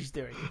voice she's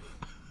doing.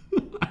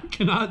 I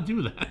cannot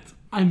do that.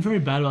 I'm very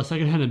bad about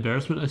secondhand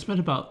embarrassment. I spent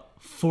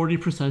about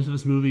 40% of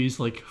this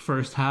movie's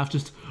first half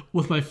just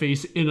with my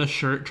face in a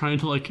shirt trying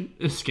to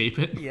escape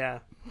it. Yeah.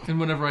 And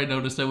whenever I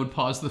noticed, I would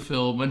pause the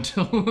film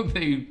until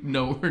they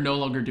were no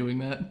longer doing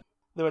that.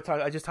 There were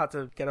times I just had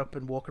to get up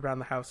and walk around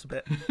the house a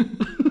bit.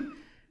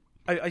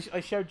 I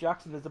showed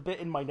Jackson, there's a bit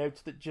in my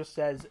notes that just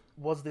says,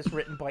 was this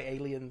written by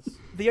aliens?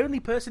 The only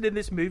person in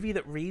this movie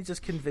that reads as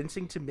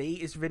convincing to me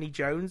is Vinnie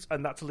Jones,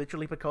 and that's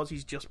literally because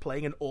he's just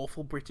playing an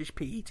awful British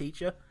PE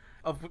teacher,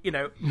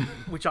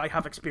 which I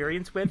have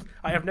experience with.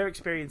 I have no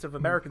experience of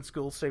American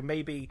schools, so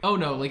maybe... Oh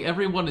no,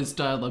 everyone is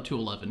dialed up to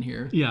 11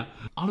 here. Yeah.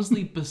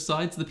 Honestly,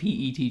 besides the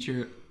PE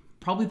teacher,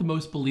 probably the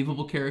most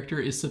believable character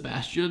is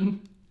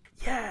Sebastian.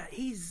 Yeah,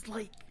 he's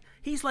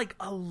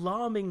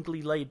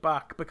alarmingly laid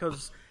back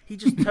because he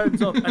just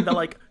turns up and they're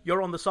like,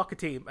 you're on the soccer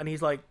team. And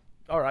he's like,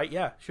 all right,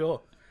 yeah, sure.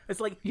 It's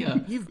like, yeah,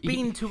 you've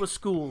been to a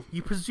school.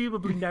 You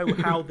presumably know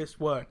how this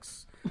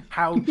works.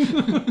 How,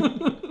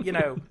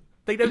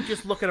 they don't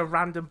just look at a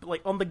random,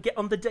 on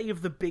the day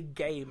of the big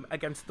game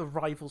against the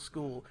rival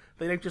school,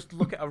 they don't just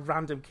look at a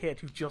random kid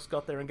who just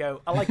got there and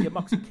go, I like your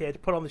Moxie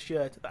kid, put on the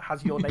shirt that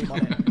has your name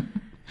on it.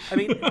 I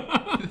mean...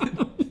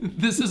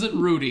 This isn't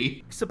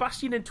Rudy.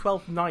 Sebastian in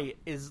 12th Night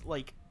is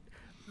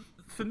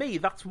for me,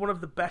 that's one of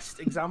the best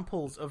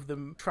examples of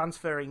them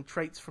transferring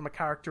traits from a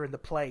character in the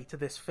play to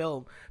this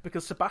film,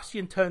 because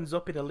Sebastian turns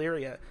up in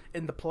Illyria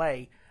in the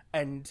play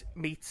and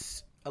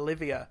meets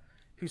Olivia,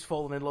 who's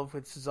fallen in love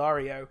with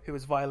Cesario, who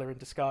is Viola in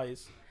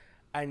disguise.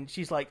 And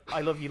she's like,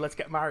 I love you, let's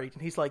get married.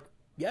 And he's like,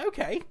 yeah,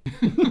 okay.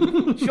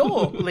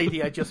 Sure,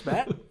 lady I just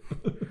met.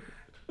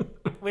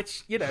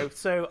 Which,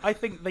 so I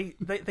think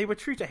they were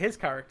true to his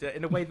character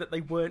in a way that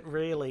they weren't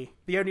really.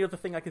 The only other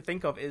thing I can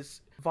think of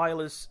is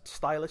Viola's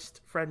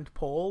stylist friend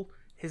Paul.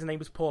 His name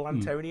was Paul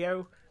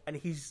Antonio, and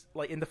he's,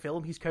 in the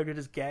film, he's coded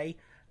as gay.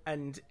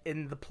 And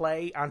in the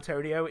play,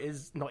 Antonio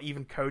is not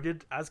even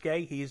coded as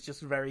gay. He is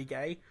just very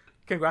gay.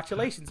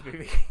 Congratulations,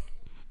 movie.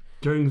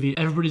 During the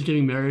everybody's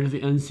getting married at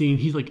the end scene,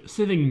 he's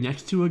sitting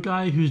next to a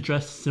guy who's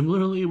dressed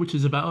similarly, which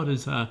is about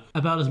as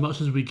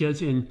much as we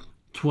get in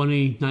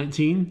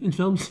 2019 in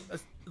films.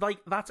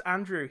 That's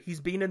Andrew. He's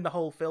been in the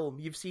whole film.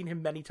 You've seen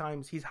him many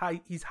times.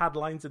 He's had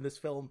lines in this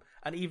film,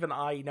 and even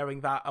I,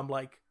 knowing that, I'm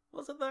like,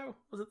 was it though?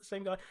 Was it the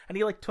same guy? And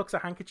he tucks a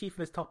handkerchief in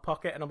his top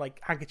pocket, and I'm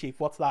like, handkerchief,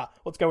 what's that?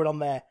 What's going on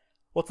there?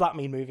 What's that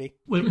mean, movie?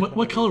 Wait,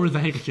 what color is the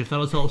handkerchief?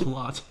 That'll tell us a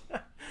lot.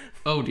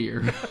 Oh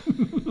dear.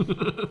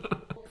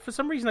 For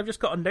some reason, I've just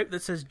got a note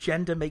that says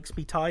gender makes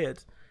me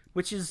tired,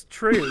 which is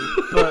true,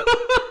 but...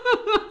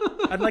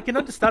 And I can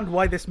understand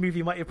why this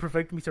movie might have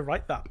provoked me to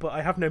write that, but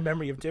I have no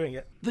memory of doing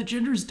it. The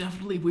gender is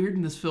definitely weird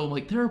in this film.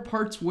 There are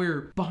parts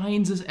where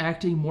Bynes is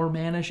acting more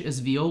mannish as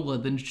Viola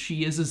than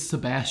she is as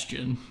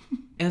Sebastian.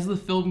 As the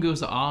film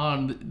goes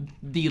on,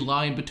 the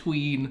line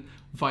between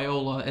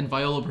Viola and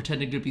Viola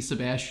pretending to be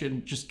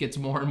Sebastian just gets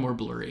more and more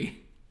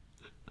blurry.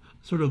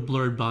 Sort of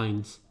blurred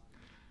Bynes.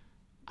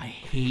 I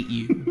hate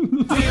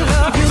you. I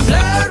love you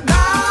blurred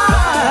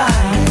by.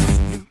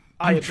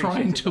 I'm appreciated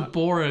trying to that.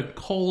 bore a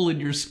hole in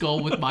your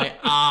skull with my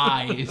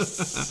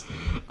eyes.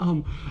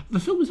 The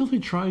film is definitely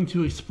trying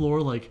to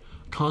explore like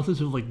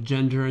concepts of like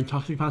gender and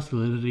toxic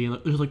masculinity, and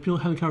like, there's like people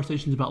having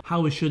conversations about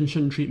how we should and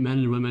shouldn't treat men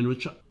and women,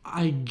 which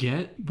I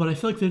get, but I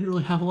feel like they didn't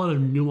really have a lot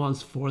of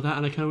nuance for that,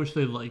 and I kind of wish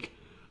they like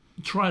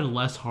tried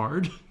less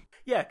hard.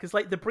 Yeah, because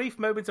like the brief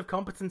moments of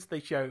competence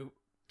they show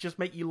just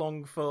make you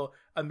long for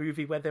a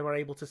movie where they were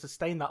able to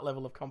sustain that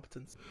level of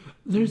competence.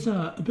 There's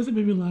a bit that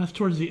made me laugh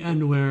towards the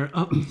end where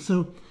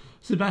so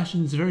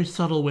Sebastian's very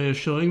subtle way of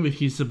showing that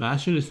he's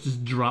Sebastian is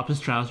just drop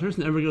his trousers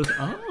and everyone goes,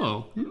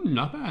 oh,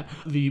 not bad.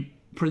 The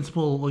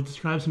principal like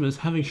describes him as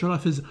having shown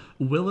off his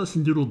Willis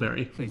and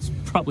Doodleberry. He's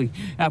probably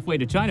halfway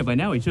to China by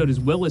now. He showed his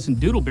Willis and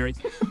Doodleberry.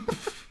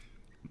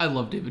 I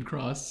love David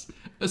Cross,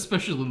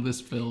 especially in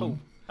this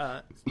film.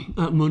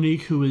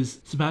 Monique, who is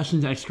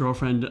Sebastian's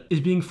ex-girlfriend, is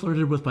being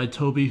flirted with by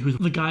Toby, who's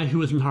the guy who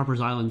was in Harper's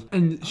Island.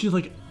 And she's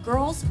like,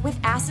 girls with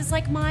asses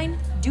like mine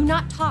do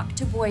not talk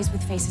to boys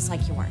with faces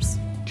like yours.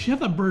 She had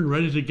that burn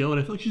ready to go,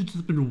 and I feel like she's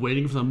just been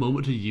waiting for the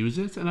moment to use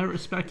it, and I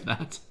respect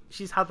that.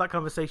 She's had that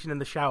conversation in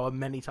the shower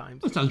many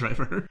times. That sounds right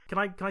for her. Can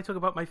I talk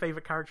about my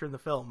favorite character in the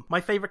film?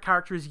 My favorite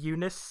character is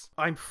Eunice.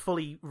 I'm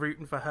fully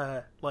rooting for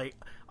her. Like,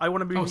 I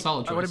want a movie.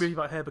 Solid choice. I want a movie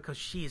about her because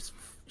she's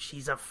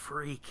a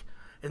freak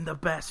in the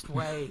best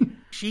way.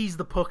 She's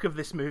the Puck of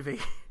this movie.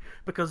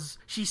 Because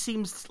she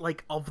seems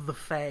like of the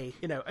Fae,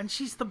 you know, and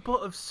she's the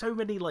butt of so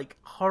many like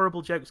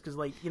horrible jokes because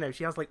like, you know,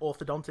 she has like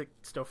orthodontic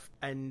stuff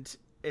and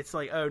it's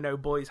like, oh no,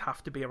 boys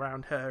have to be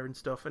around her and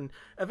stuff. And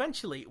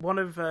eventually one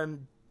of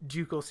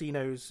Duke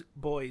Orsino's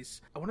boys,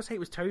 I want to say it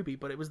was Toby,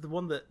 but it was the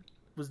one that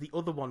was the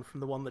other one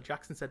from the one that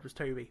Jackson said was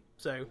Toby.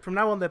 So from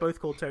now on, they're both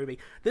called Toby.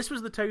 This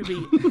was the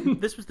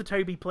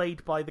Toby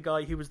played by the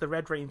guy who was the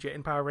Red Ranger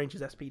in Power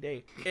Rangers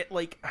SPD. It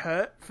like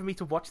hurt for me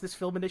to watch this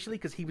film initially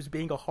because he was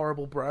being a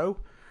horrible bro.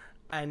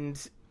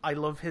 And I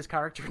love his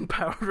character in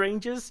Power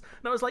Rangers.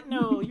 And I was like,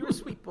 no, you're a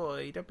sweet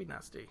boy. Don't be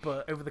nasty.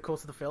 But over the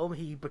course of the film,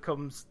 he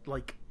becomes,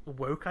 like,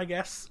 woke, I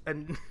guess.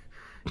 And,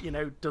 you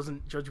know,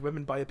 doesn't judge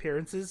women by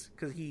appearances.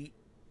 Because he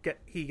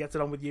gets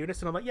it on with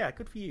Eunice. And I'm like, yeah,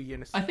 good for you,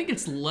 Eunice. I think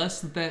it's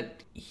less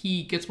that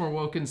he gets more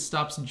woke and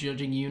stops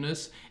judging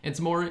Eunice. It's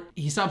more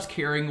he stops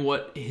caring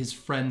what his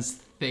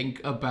friends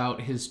think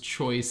about his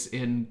choice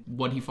in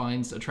what he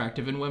finds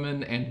attractive in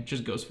women and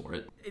just goes for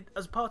it.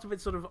 As part of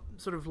its sort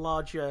of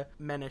larger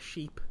men are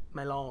sheep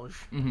melange,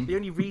 Mm-hmm. the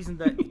only reason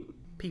that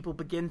people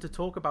begin to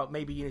talk about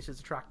maybe Eunice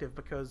is attractive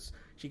because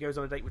she goes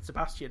on a date with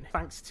Sebastian,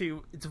 thanks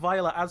to it's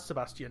Viola as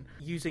Sebastian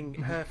using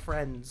her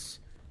friends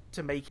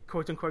to make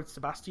quote unquote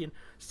Sebastian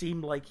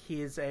seem like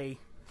he is a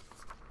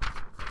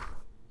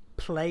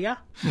player.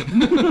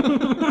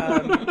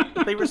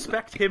 They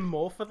respect him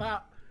more for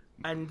that.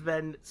 And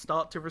then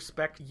start to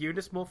respect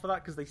Eunice more for that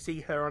because they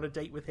see her on a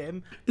date with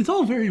him. It's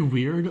all very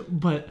weird,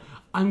 but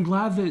I'm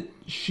glad that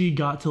she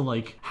got to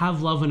like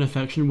have love and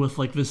affection with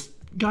like this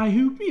guy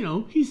who, you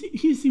know, he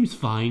seems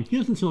fine. He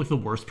doesn't seem like the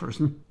worst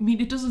person. I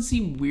mean, it doesn't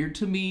seem weird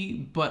to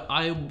me, but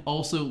I'm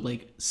also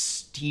like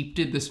steeped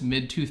in this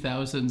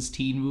mid-2000s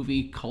teen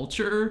movie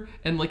culture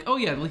and like, oh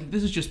yeah, like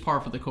this is just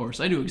par for the course.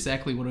 I knew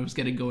exactly what I was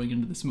getting going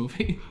into this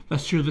movie.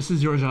 That's true. This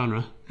is your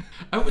genre.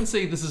 I wouldn't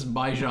say this is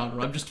my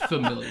genre. I'm just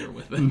familiar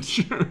with it.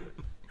 Sure.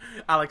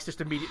 Alex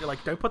just immediately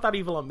like, don't put that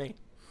evil on me.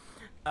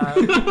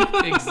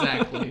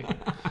 Exactly.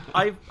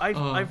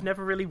 I've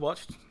never really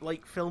watched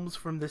like films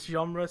from this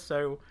genre,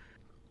 so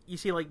you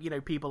see like, you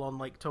know, people on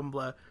like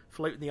Tumblr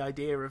floating the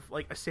idea of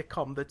like a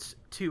sitcom that's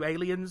two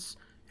aliens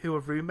who are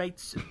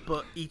roommates,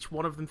 but each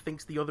one of them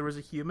thinks the other is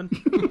a human.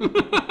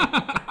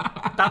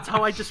 That's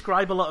how I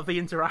describe a lot of the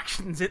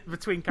interactions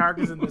between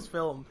characters in this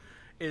film.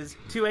 Is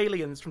two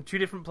aliens from two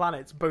different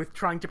planets both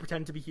trying to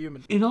pretend to be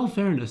human. In all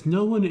fairness,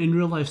 no one in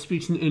real life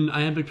speaks in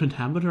iambic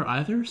pentameter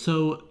either,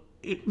 so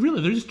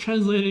they're just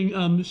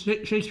translating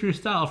Shakespeare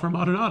style for a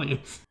modern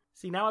audience.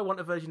 See, now I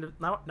want a version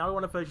of now I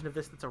want a version of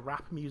this that's a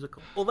rap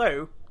musical.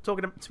 Although,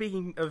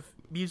 speaking of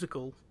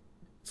musical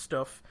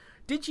stuff,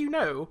 did you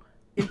know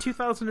in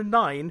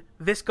 2009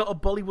 this got a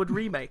Bollywood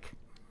remake?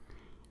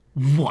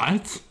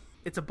 What?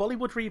 It's a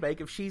Bollywood remake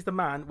of She's the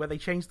Man, where they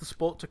changed the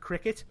sport to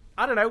cricket.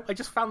 I don't know. I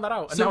just found that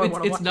out. And so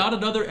now it's not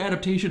another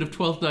adaptation of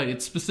 12th Night.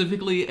 It's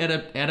specifically an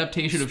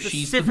adaptation of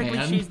She's the Man.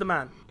 Specifically She's the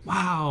Man.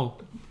 Wow.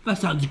 That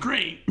sounds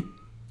great.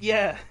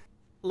 Yeah.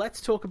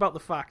 Let's talk about the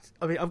fact.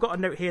 I mean, I've got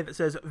a note here that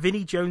says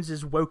Vinnie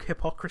Jones's woke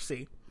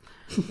hypocrisy,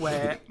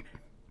 where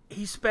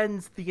he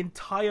spends the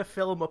entire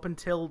film up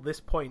until this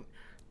point,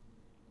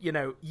 you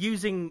know,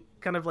 using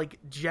kind of like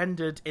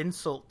gendered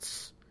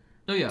insults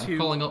to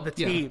calling up the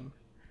team.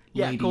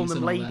 Yeah, calling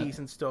them ladies that.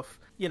 And stuff.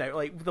 You know,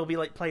 like they'll be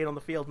like playing on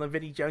the field, and then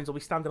Vinnie Jones will be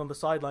standing on the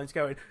sidelines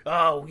going,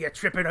 "Oh, you're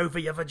tripping over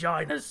your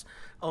vaginas,"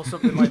 or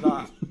something like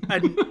that.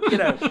 And you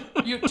know,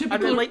 your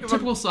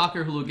typical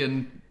soccer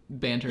hooligan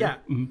banter. Yeah.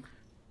 Mm-hmm.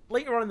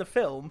 Later on in the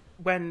film,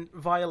 when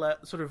Viola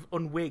sort of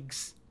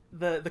unwigs,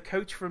 the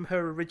coach from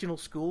her original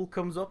school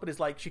comes up and is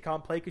like, she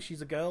can't play because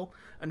she's a girl,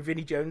 and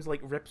Vinnie Jones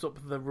like rips up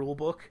the rule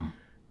book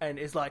and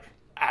is like,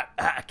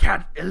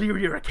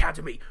 Illyria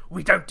Academy,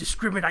 we don't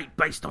discriminate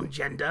based on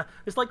gender.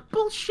 It's like,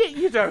 bullshit,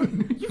 you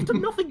don't. You've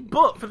done nothing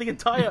but for the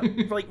entire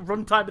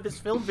runtime of this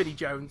film, Vinnie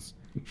Jones.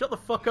 Shut the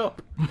fuck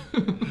up.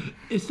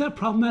 It's that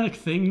problematic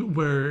thing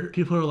where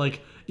people are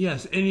like,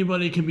 yes,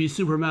 anybody can be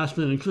super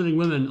masculine, including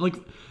women. Like,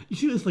 you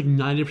see this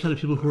 90% of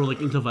people who are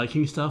into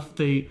Viking stuff,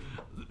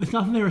 it's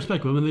not that they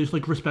respect women, they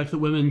just respect that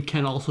women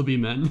can also be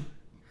men.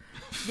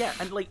 Yeah,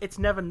 and it's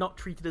never not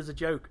treated as a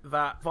joke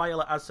that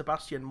Viola as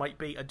Sebastian might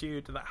be a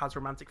dude that has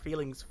romantic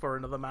feelings for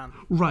another man.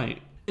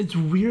 Right. It's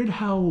weird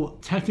how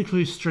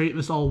technically straight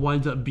this all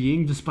winds up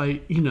being,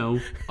 despite,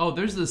 Oh,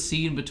 there's the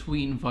scene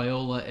between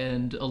Viola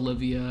and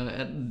Olivia,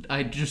 and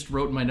I just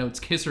wrote in my notes,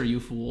 "Kiss her, you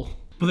fool."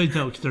 But they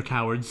don't, they're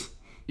cowards.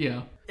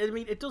 Yeah. I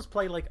mean, it does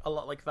play a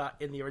lot like that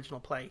in the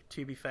original play,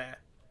 to be fair.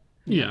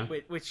 Yeah.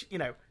 Which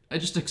I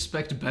just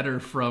expect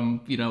better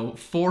from,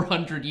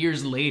 400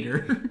 years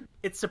later.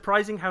 It's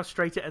surprising how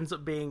straight it ends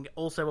up being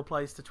also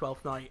applies to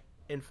Twelfth Night,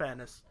 in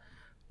fairness.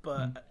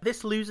 But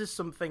this loses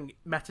something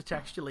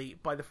metatextually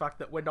by the fact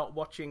that we're not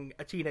watching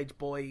a teenage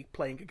boy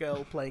playing a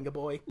girl playing a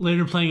boy.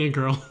 Later playing a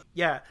girl.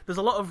 Yeah, there's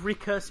a lot of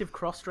recursive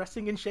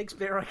cross-dressing in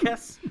Shakespeare, I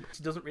guess.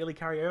 It doesn't really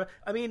carry over.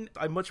 I mean,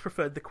 I much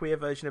preferred the queer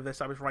version of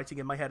this I was writing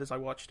in my head as I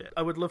watched it.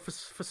 I would love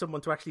for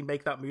someone to actually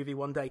make that movie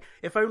one day,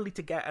 if only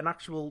to get an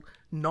actual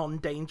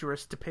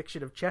non-dangerous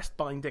depiction of chest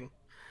binding.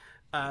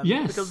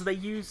 Yes. Because they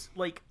use,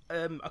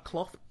 a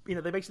cloth,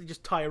 they basically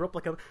just tie her up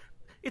like a...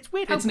 It's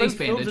weird how It's an both ace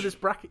films bandage. in this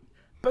bracket...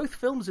 Both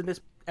films in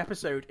this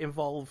episode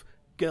involve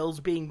girls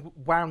being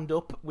wound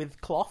up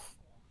with cloth.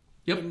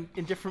 Yep.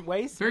 In different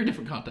ways. Very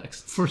different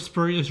contexts. For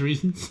spurious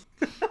reasons.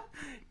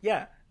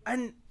 Yeah,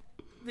 and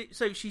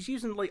so she's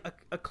using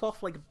a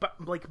cloth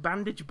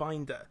bandage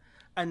binder,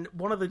 and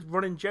one of the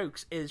running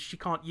jokes is she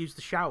can't use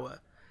the shower.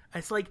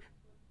 And it's like,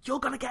 you're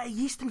gonna get a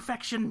yeast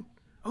infection.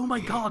 Oh my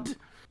god. Do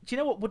you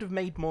know what would have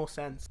made more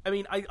sense? I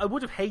mean, I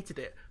would have hated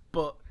it,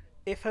 but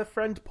if her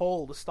friend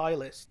Paul, the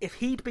stylist, if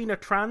he'd been a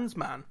trans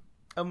man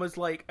and was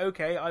like,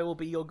 okay, I will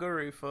be your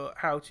guru for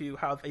how to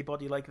have a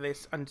body like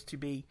this and to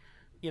be,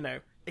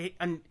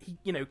 and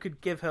he, could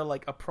give her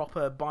a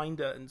proper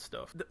binder and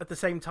stuff. At the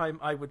same time,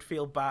 I would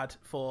feel bad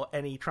for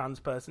any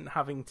trans person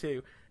having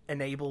to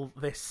enable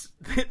this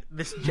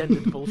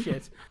gendered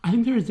bullshit. I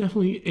think there is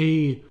definitely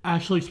a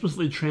actually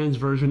explicitly trans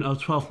version of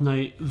Twelfth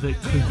Night that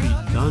could be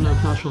done.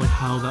 I'm not sure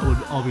how that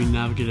would all be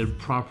navigated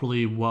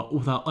properly,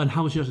 and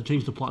how much you have to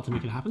change the plot to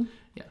make it happen.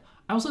 Yeah.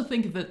 I also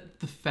think that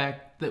the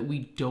fact that we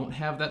don't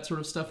have that sort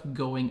of stuff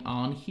going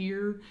on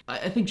here,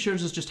 I think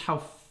shows us just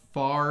how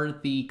far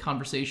the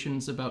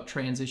conversations about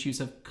trans issues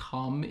have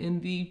come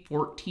in the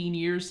 14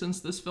 years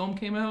since this film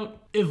came out.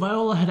 If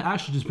Viola had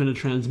actually just been a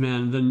trans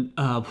man, then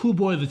Pooh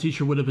Boy the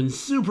teacher would have been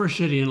super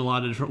shitty in a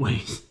lot of different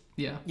ways.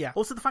 Yeah. Yeah.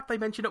 Also, the fact they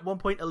mentioned at one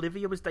point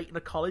Olivia was dating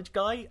a college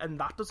guy, and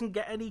that doesn't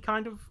get any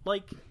kind of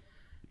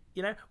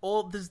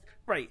or there's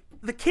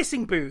the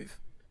kissing booth.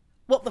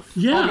 What the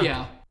fuck? Yeah. Oh,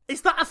 yeah.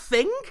 Is that a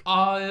thing?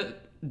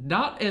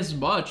 Not as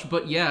much,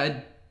 but yeah,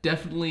 it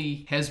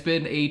definitely has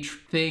been a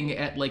thing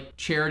at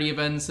charity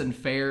events and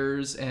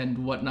fairs and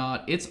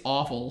whatnot. It's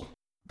awful.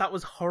 That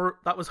was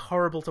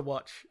horrible to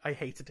watch. I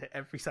hated it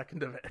every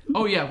second of it.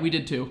 Oh yeah, we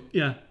did too.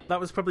 Yeah. That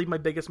was probably my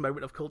biggest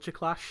moment of culture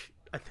clash,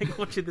 I think,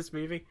 watching this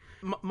movie.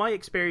 My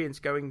experience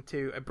going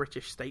to a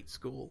British state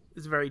school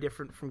is very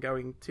different from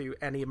going to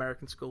any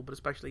American school, but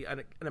especially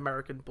an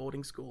American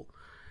boarding school.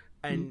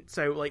 And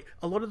so,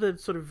 a lot of the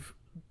sort of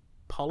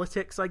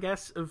politics, I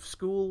guess, of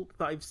school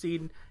that I've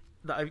seen,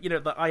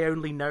 that I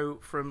only know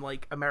from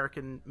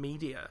American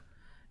media,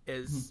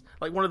 is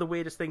one of the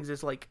weirdest things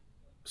is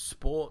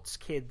sports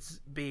kids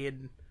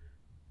being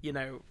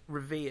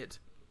revered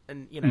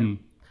and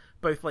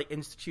both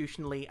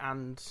institutionally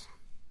and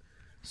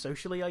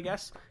socially, I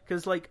guess,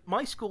 because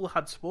my school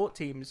had sport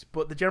teams,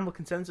 but the general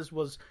consensus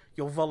was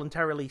you're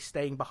voluntarily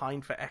staying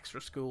behind for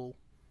extra school.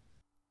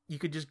 You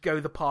could just go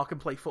to the park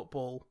and play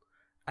football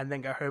and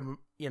then go home,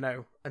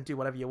 and do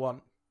whatever you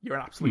want. You're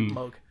an absolute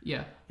mug.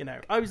 Yeah.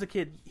 I was a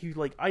kid who,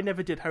 I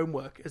never did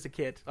homework as a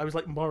kid. I was,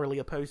 morally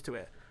opposed to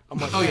it. I'm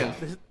like, oh, yeah.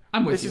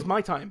 This is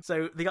my time.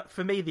 So,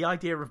 for me, the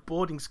idea of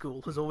boarding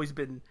school has always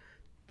been,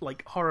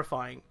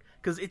 horrifying.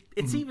 Because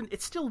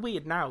it's still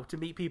weird now to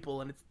meet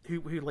people and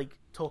who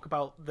talk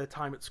about their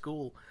time at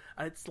school.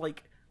 And it's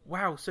like,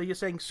 wow, so you're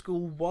saying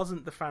school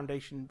wasn't the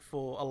foundation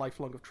for a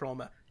lifelong of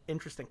trauma.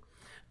 Interesting.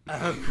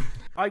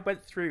 I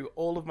went through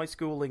all of my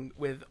schooling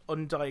with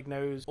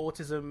undiagnosed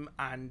autism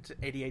and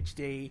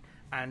ADHD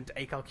and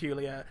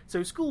acalculia,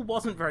 so school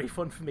wasn't very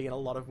fun for me in a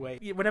lot of ways.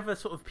 Whenever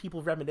sort of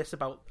people reminisce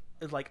about,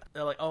 they're like,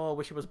 oh, I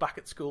wish I was back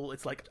at school,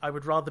 it's like, I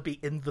would rather be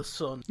in the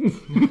sun.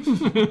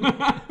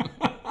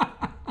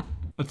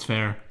 That's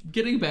fair.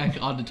 Getting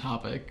back onto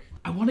topic,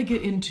 I want to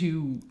get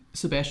into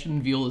Sebastian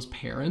and Viola's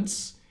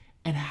parents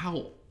and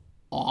how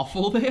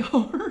awful they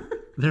are.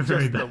 They're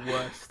very bad. The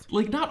worst.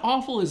 Not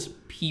awful as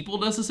people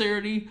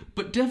necessarily,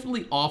 but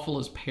definitely awful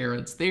as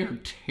parents. They are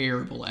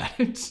terrible at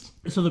it.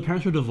 So the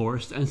parents are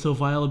divorced, and so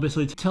Viola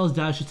basically tells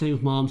dad she's staying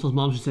with mom, tells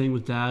mom she's staying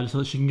with dad, so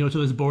that she can go to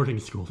this boarding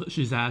school that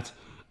she's at.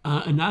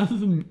 And neither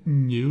of them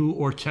knew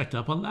or checked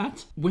up on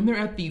that. When they're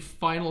at the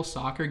final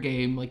soccer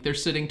game, like, they're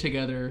sitting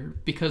together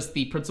because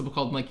the principal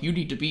called them, like, you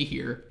need to be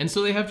here. And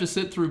so they have to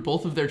sit through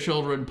both of their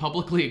children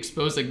publicly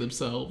exposing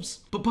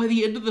themselves. But by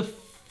the end of the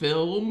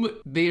film,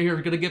 they are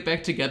going to get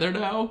back together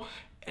now.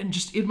 And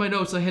just in my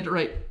notes, I had to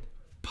write,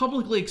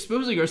 publicly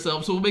exposing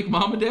ourselves will make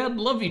mom and dad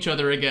love each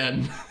other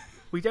again.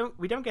 We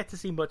don't get to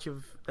see much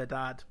of their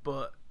dad,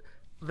 but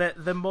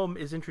the mum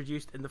is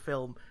introduced in the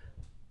film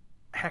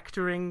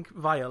hectoring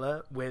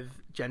Viola with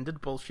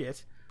gendered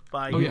bullshit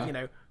by, you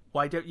know,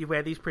 why don't you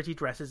wear these pretty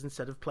dresses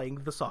instead of playing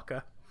the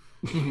soccer?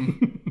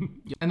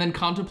 And then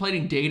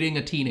contemplating dating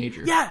a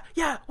teenager.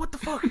 Yeah, what the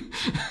fuck?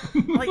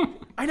 Like,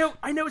 I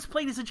know it's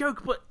played as a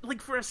joke, but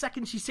like for a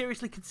second she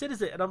seriously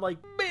considers it, and I'm like,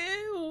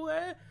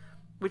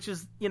 which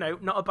is, you know,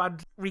 not a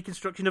bad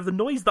reconstruction of the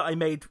noise that I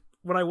made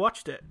when I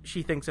watched it.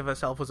 She thinks of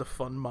herself as a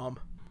fun mom.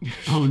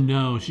 Oh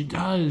no, she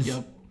does.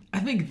 Yep. I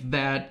think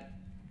that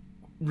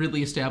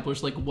really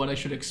established like what I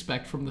should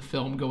expect from the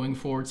film going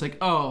forward. It's like,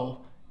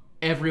 oh,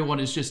 everyone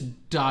is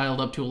just dialed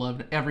up to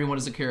 11. Everyone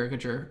is a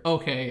caricature.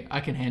 Okay,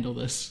 I can handle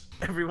this.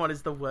 Everyone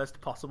is the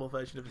worst possible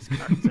version of this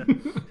character.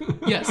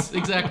 Yes,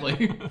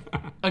 exactly.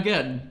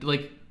 Again,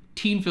 like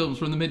teen films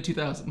from the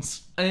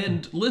mid-2000s.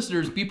 And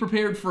listeners, be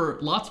prepared for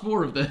lots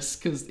more of this,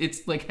 because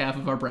it's like half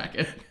of our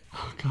bracket.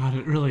 Oh god,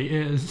 it really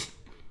is.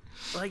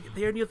 Like,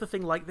 the only other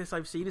thing like this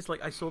I've seen is,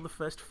 like, I saw the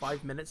first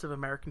 5 minutes of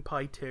American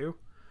Pie 2.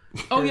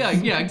 Oh,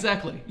 yeah,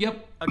 exactly.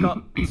 Yep. I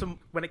got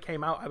when it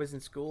came out, I was in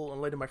school, and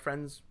a load of my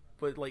friends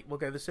were like, we'll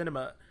go to the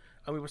cinema,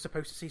 and we were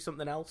supposed to see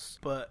something else,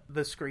 but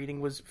the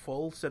screening was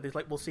full, so they're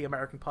like, we'll see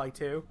American Pie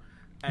 2.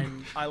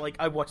 And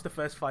I watched the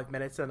first 5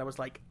 minutes, and I was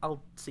like,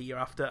 I'll see you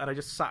after. And I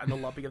just sat in the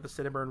lobby of the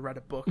cinema and read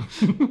a book.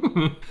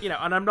 You know,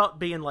 and I'm not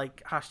being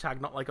like, hashtag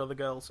not like other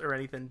girls or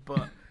anything,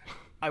 but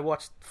I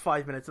watched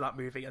 5 minutes of that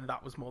movie, and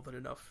that was more than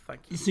enough.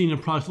 Thank you. Seen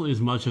approximately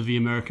as much of the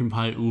American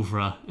Pie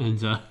oeuvre,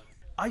 and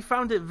I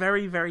found it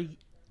very, very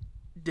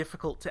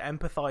difficult to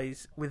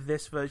empathize with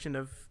this version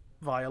of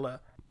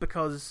Viola,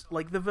 because,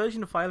 like, the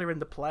version of Viola in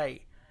the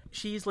play,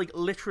 she's, like,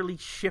 literally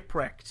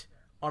shipwrecked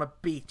on a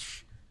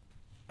beach.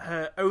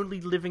 Her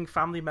only living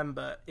family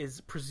member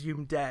is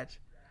presumed dead,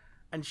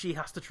 and she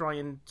has to try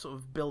and sort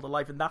of build a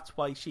life, and that's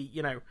why she,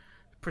 you know,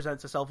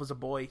 presents herself as a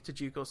boy to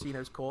Duke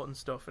Orsino's court and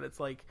stuff, and it's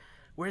like,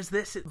 whereas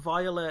this,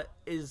 Viola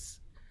is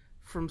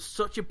from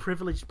such a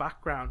privileged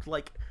background.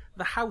 Like,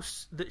 the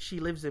house that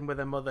she lives in with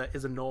her mother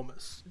is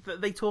enormous.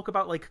 They talk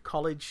about, like,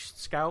 college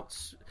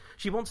scouts.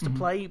 She wants to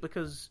play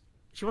because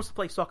she wants to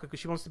play soccer because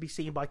she wants to be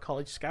seen by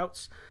college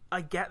scouts. I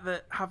get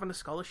that having a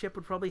scholarship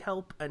would probably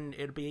help, and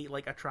it'd be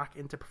like a track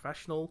into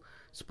professional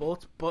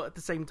sports, but at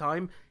the same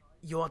time,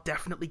 you're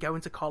definitely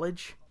going to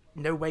college.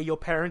 No way your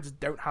parents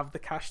don't have the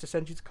cash to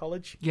send you to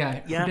college. Yeah.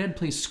 Her dad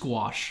plays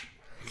squash.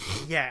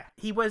 Yeah,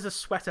 he wears a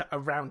sweater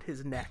around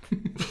his neck.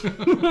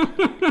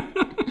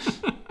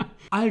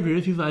 I agree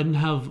with you that I didn't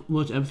have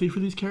much empathy for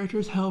these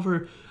characters.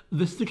 However,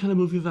 this is the kind of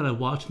movie that I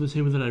watch in the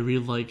same way that I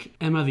read, like,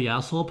 Am I the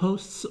Asshole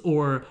posts,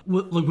 or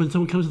like when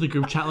someone comes to the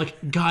group chat, like,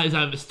 guys,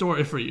 I have a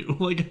story for you.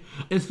 Like,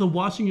 it's the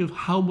watching of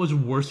how much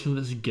worse can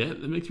this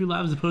get that makes me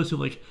laugh, as opposed to,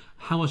 like,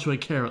 how much do I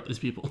care about these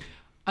people.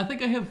 I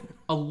think I have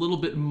a little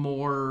bit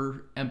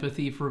more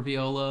empathy for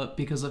Viola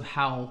because of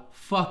how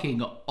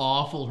fucking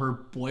awful her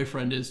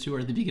boyfriend is to her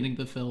at the beginning of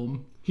the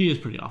film. He is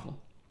pretty awful.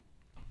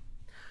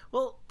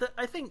 Well,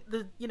 I think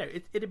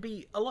it'd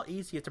be a lot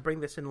easier to bring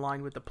this in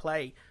line with the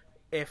play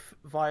if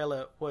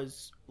Viola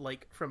was,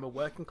 like, from a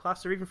working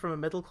class or even from a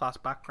middle class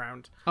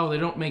background. Oh, they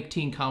don't make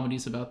teen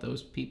comedies about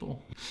those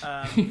people.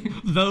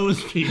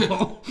 Those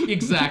people.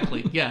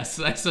 Exactly. Yes,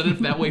 I said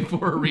it that way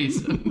for a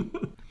reason.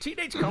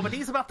 Teenage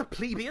comedies about the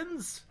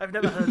plebeians? I've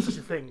never heard such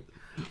a thing.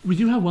 We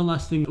do have one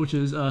last thing, which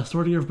is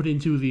sorting everybody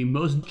into the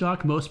most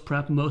jock, most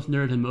prep, most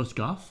nerd, and most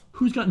goth.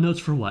 Who's got notes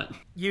for what?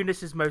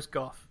 Eunice is most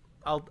goth.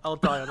 I'll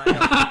die on that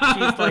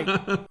hill. She's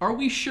like... Are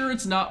we sure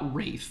it's not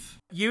Wraith?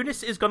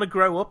 Eunice is going to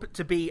grow up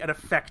to be an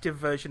effective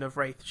version of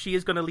Wraith. She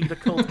is going to lead a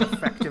cult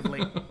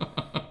effectively.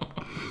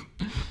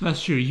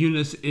 That's true.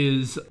 Eunice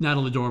is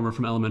Natalie Dormer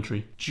from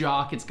Elementary.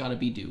 Jock, it's got to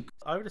be Duke.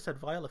 I would have said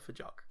Viola for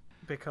Jock,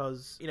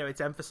 because, you know,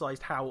 it's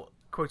emphasized how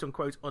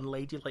quote-unquote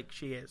unladylike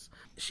she is.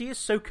 She is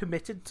so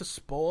committed to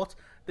sport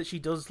that she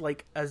does,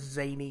 like, a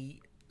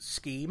zany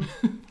scheme.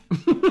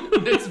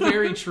 It's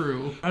very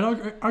true.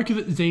 I'd argue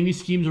that zany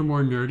schemes are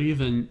more nerdy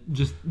than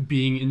just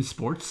being in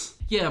sports.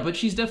 Yeah, but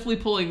she's definitely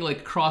pulling,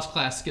 like,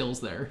 cross-class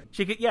skills there.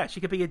 She could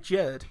be a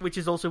jerd, which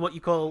is also what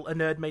you call a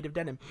nerd made of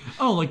denim.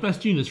 Oh, like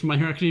Best Genius from My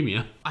Hero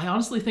Academia. I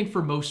honestly think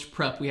for most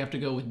prep, we have to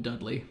go with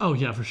Dudley. Oh,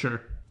 yeah, for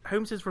sure.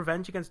 Holmes's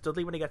revenge against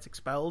Dudley when he gets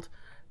expelled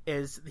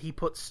is he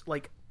puts,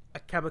 like, a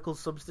chemical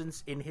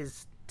substance in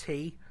his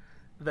tea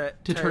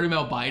that... To turn him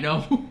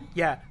albino?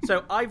 Yeah,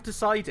 so I've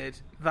decided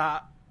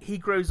that he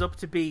grows up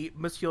to be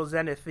Monsieur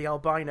Zenith, the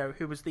albino,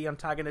 who was the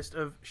antagonist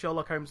of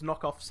Sherlock Holmes'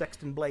 knockoff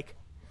Sexton Blake.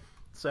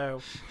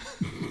 So...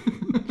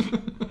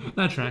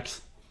 That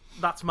tracks.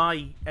 That's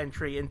my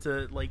entry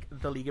into, like,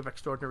 the League of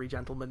Extraordinary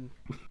Gentlemen.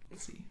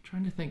 Let's see. I'm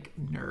trying to think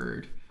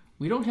nerd.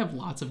 We don't have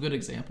lots of good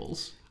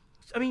examples.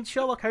 I mean,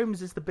 Sherlock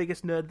Holmes is the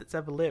biggest nerd that's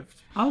ever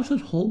lived. I would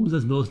accept Holmes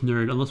as most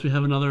nerd, unless we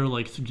have another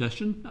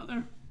suggestion out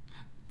there.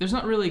 There's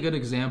not really a good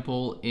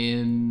example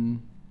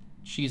in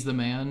She's the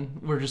Man.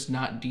 We're just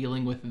not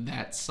dealing with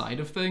that side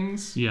of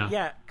things. Yeah.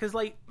 Yeah, because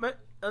I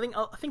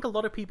think a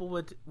lot of people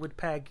would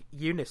peg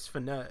Eunice for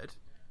nerd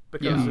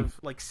because of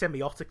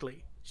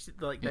semiotically,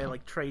 they're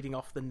trading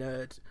off the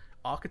nerd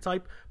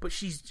archetype, but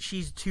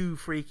she's too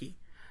freaky,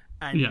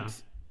 and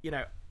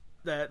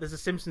there's a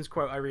Simpsons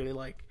quote I really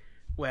like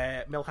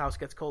where Milhouse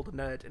gets called a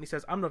nerd and he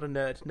says, "I'm not a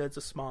nerd. Nerds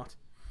are smart."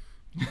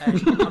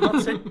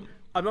 And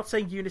I'm not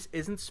saying Eunice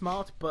isn't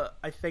smart, but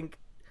I think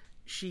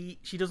she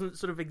doesn't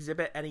sort of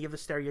exhibit any of the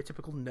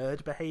stereotypical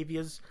nerd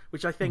behaviors,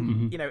 which I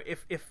think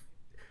if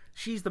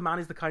She's the Man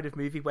is the kind of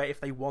movie where if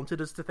they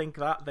wanted us to think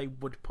that, they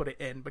would put it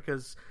in,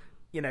 because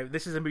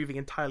this is a movie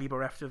entirely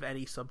bereft of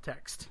any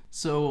subtext.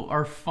 So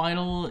our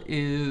final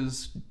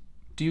is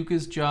Duke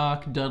is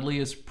jock, Dudley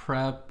is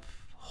prep,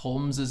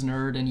 Holmes is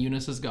nerd, and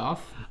Eunice is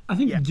goth. I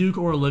think Duke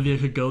or Olivia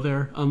could go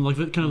there. Kind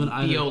of an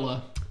either.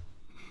 Viola.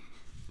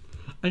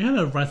 I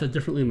gotta write that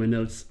differently in my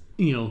notes.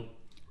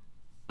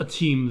 A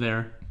team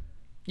there.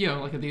 Yeah,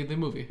 like the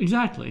movie.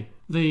 Exactly.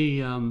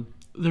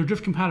 They're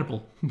drift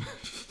compatible.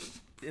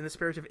 In the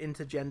spirit of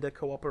intergender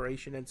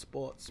cooperation in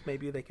sports,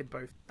 maybe they could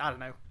both. I don't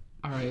know.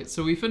 All right,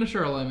 so we finished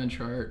our alignment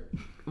chart.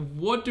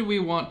 What do we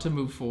want to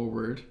move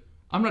forward?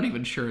 I'm not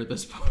even sure at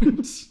this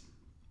point.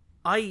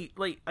 I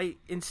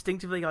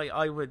instinctively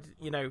I would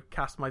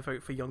cast my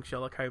vote for young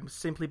Sherlock Holmes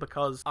simply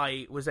because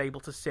I was able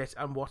to sit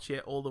and watch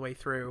it all the way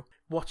through.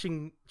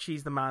 Watching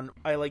She's the Man,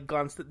 I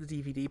glanced at the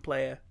DVD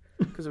player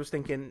because I was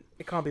thinking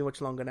it can't be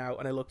much longer now,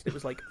 and I looked, it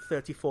was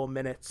 34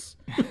 minutes,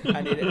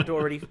 and it had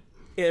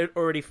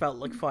already felt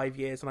like 5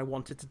 years, and I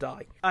wanted to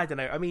die. I don't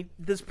know. I mean,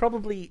 there's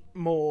probably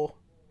more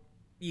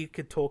you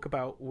could talk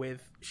about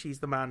with She's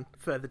the Man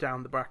further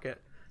down the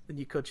bracket than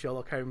you could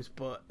Sherlock Holmes,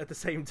 but at the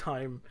same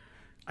time,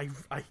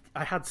 I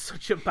had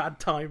such a bad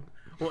time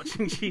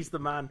watching She's the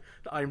Man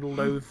that I'm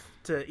loath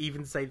to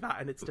even say that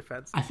in its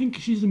defense. I think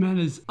She's the Man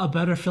is a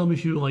better film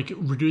if you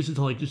reduce it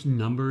to just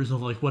numbers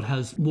of what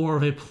has more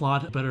of a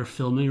plot, better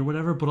filming or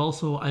whatever, but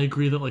also I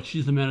agree that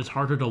She's the Man is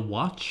harder to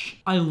watch.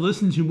 I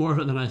listened to more of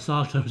it than I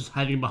saw because I was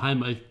hiding behind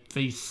my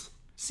face.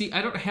 See,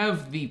 I don't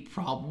have the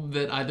problem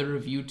that either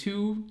of you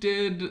two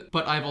did,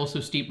 but I've also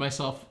steeped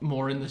myself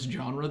more in this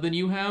genre than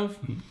you have.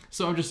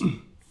 So I'm just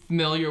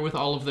familiar with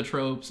all of the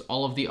tropes,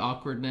 all of the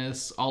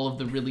awkwardness, all of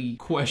the really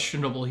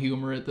questionable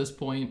humor at this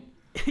point.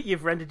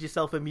 You've rendered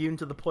yourself immune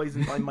to the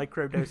poison by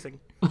microdosing.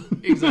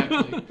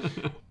 Exactly.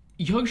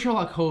 Young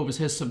Sherlock Holmes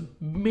has some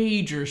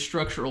major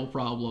structural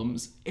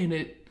problems, and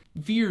it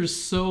veers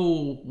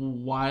so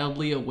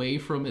wildly away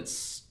from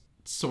its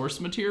source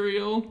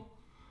material.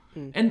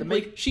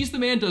 And She's the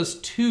Man does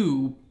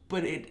too,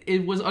 but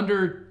it was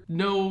under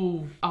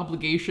no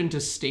obligation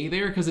to stay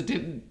there because it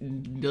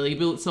didn't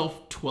label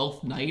itself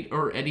 12th Night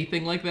or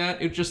anything like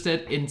that. It just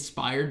said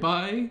inspired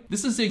by.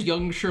 This is a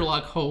young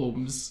Sherlock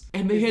Holmes,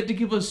 and they had to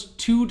give us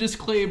 2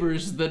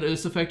 disclaimers that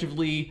is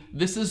effectively,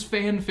 this is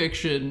fan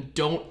fiction,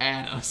 don't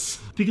add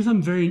us. Because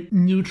I'm very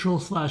neutral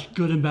 /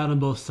 good and bad on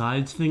both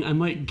sides thing, I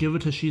might give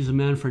it to She's the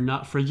Man for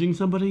not fridging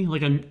somebody.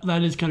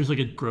 That is kind of just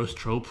a gross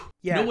trope.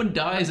 Yeah. No one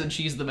dies in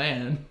She's the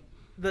Man.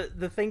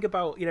 The thing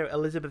about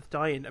Elizabeth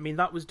dying, I mean,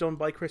 that was done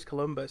by Chris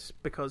Columbus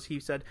because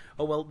he said,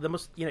 oh well, there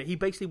must he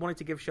basically wanted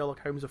to give Sherlock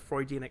Holmes a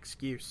Freudian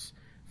excuse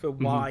for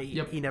why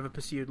he never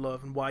pursued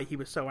love and why he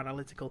was so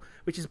analytical,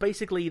 which is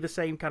basically the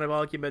same kind of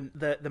argument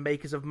that the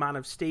makers of Man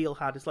of Steel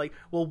had. It's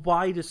well,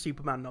 why does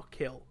Superman not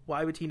kill?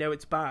 Why would he know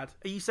it's bad?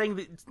 Are you saying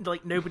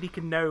that nobody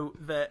can know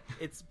that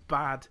it's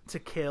bad to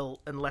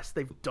kill unless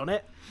they've done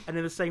it? And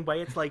in the same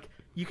way, it's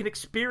you can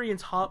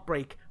experience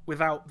heartbreak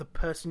without the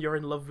person you're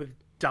in love with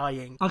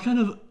dying. I'll kind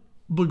of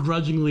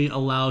begrudgingly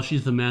allow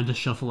She's the Man to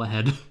shuffle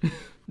ahead.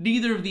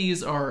 Neither of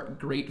these are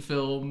great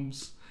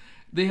films.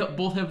 They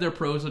both have their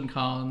pros and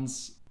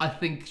cons. I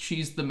think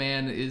She's the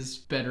Man is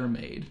better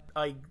made.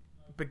 I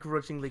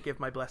begrudgingly give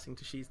my blessing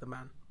to She's the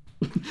Man.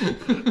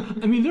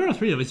 I mean, there are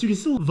 3 of us. You can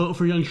still vote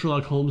for young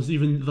Sherlock Holmes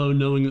even though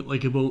knowing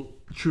it won't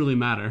truly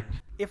matter.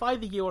 If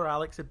either you or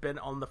Alex had been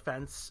on the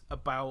fence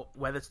about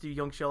whether to do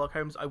young Sherlock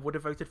Holmes, I would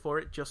have voted for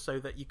it just so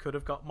that you could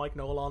have got Mike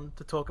Knoll on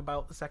to talk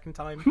about the second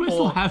time. We might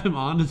still have him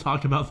on to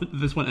talk about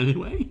this one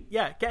anyway.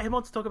 Yeah, get him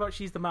on to talk about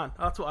She's the Man.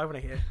 That's what I want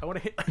to hear. I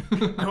want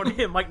to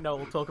hear Mike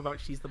Knoll talk about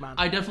She's the Man.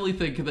 I definitely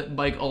think that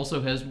Mike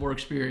also has more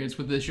experience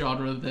with this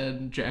genre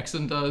than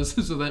Jackson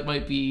does, so that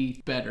might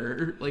be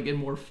better, and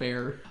more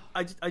fair.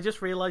 I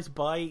just realized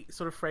by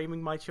sort of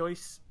framing my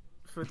choice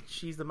for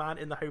She's the Man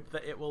in the hope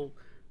that it will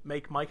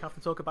make Mike have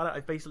to talk about it,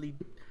 I've basically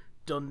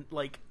done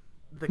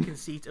the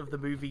conceit of the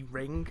movie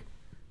Ring,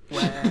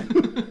 where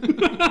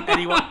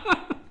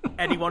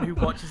anyone who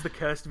watches the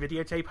cursed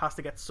videotape has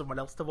to get someone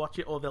else to watch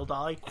it or they'll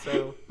die.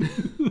 So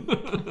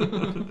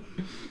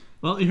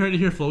well, you heard it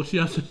here, folks. You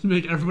have to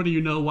make everybody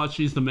you know watch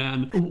She's the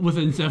Man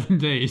within 7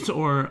 days,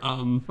 or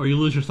you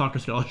lose your soccer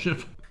scholarship.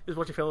 This is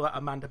what you feel about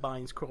Amanda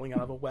Bynes crawling out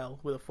of a well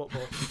with a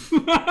football.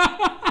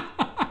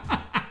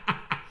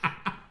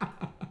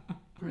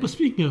 Right, But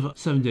speaking of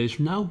 7 days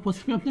from now,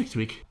 what's coming up next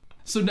week?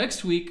 So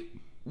next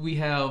week, we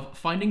have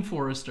Finding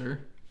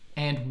Forrester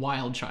and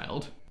Wild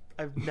Child.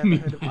 I've never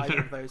heard of either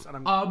of those.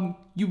 And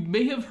you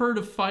may have heard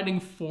of Finding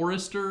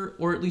Forrester,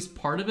 or at least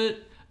part of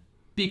it,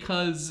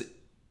 because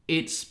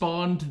it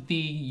spawned the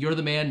 "You're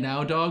the man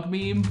now, dog"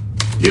 meme.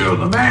 You're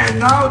the man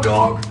now,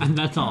 dog! And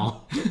that's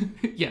all.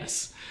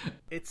 Yes.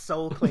 Its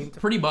sole claim to...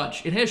 Pretty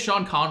much. It has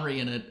Sean Connery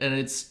in it, and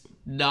it's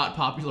not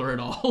popular at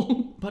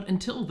all. But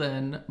until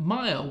then,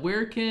 Maya,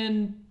 where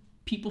can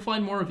people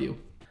find more of you?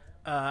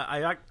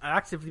 I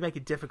actively make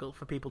it difficult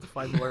for people to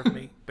find more of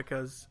me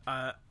because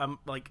I'm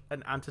like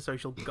an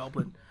antisocial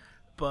goblin.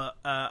 But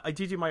I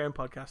do my own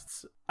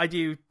podcasts. I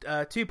do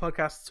 2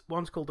 podcasts.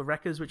 One's called The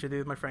Wreckers, which I do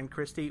with my friend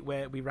Christy,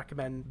 where we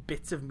recommend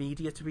bits of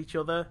media to each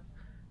other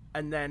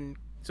and then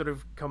sort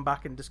of come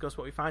back and discuss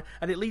what we find.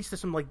 And it leads to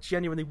some like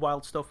genuinely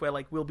wild stuff where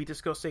like we'll be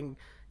discussing,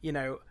 you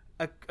know,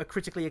 a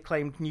critically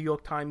acclaimed New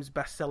York Times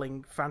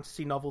best-selling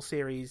fantasy novel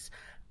series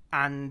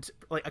and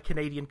like a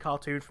Canadian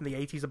cartoon from the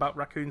 80s about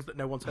raccoons that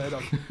no one's heard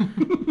of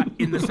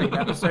in the same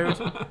episode.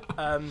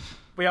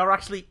 We're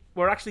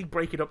actually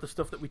breaking up the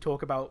stuff that we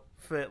talk about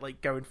for like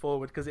going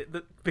forward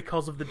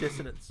because of the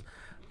dissonance.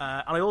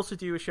 And I also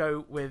do a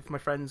show with my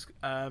friends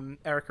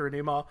Erica and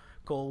Umar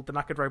called the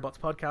Knackered Robots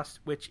Podcast,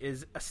 which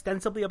is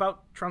ostensibly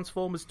about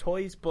Transformers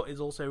toys, but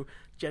is also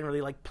generally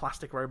like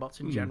plastic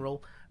robots in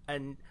general.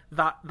 And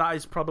that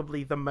is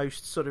probably the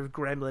most sort of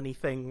gremlin-y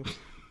thing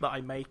that I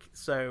make.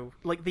 So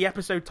like the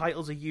episode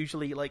titles are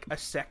usually like a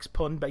sex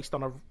pun based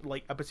on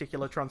a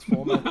particular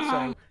Transformer.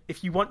 So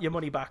if you want your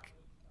money back,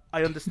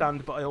 I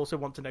understand, but I also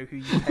want to know who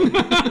you pay. It's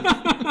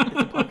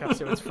a podcast,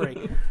 so it's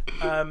free.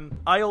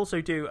 I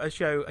also do a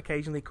show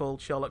occasionally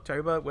called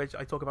Sherlocktober, which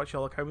I talk about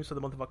Sherlock Holmes for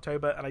the month of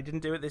October, and I didn't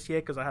do it this year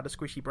because I had a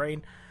squishy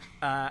brain,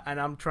 and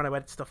I'm trying to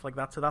edit stuff like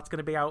that, so that's going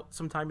to be out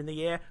sometime in the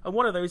year. And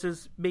one of those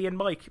is me and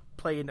Mike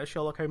playing a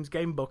Sherlock Holmes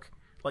game book,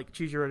 like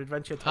choose your own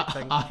adventure type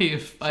thing.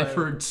 I've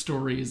heard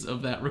stories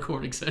of that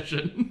recording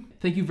session.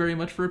 Thank you very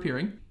much for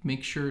appearing.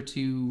 Make sure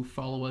to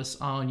follow us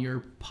on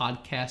your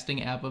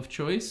podcasting app of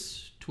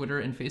choice, Twitter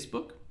and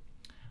Facebook.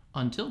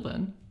 Until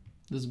then,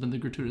 this has been the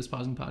Gratuitous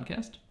Pausing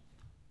Podcast.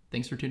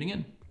 Thanks for tuning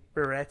in.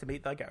 We're rare to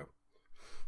meet thy go.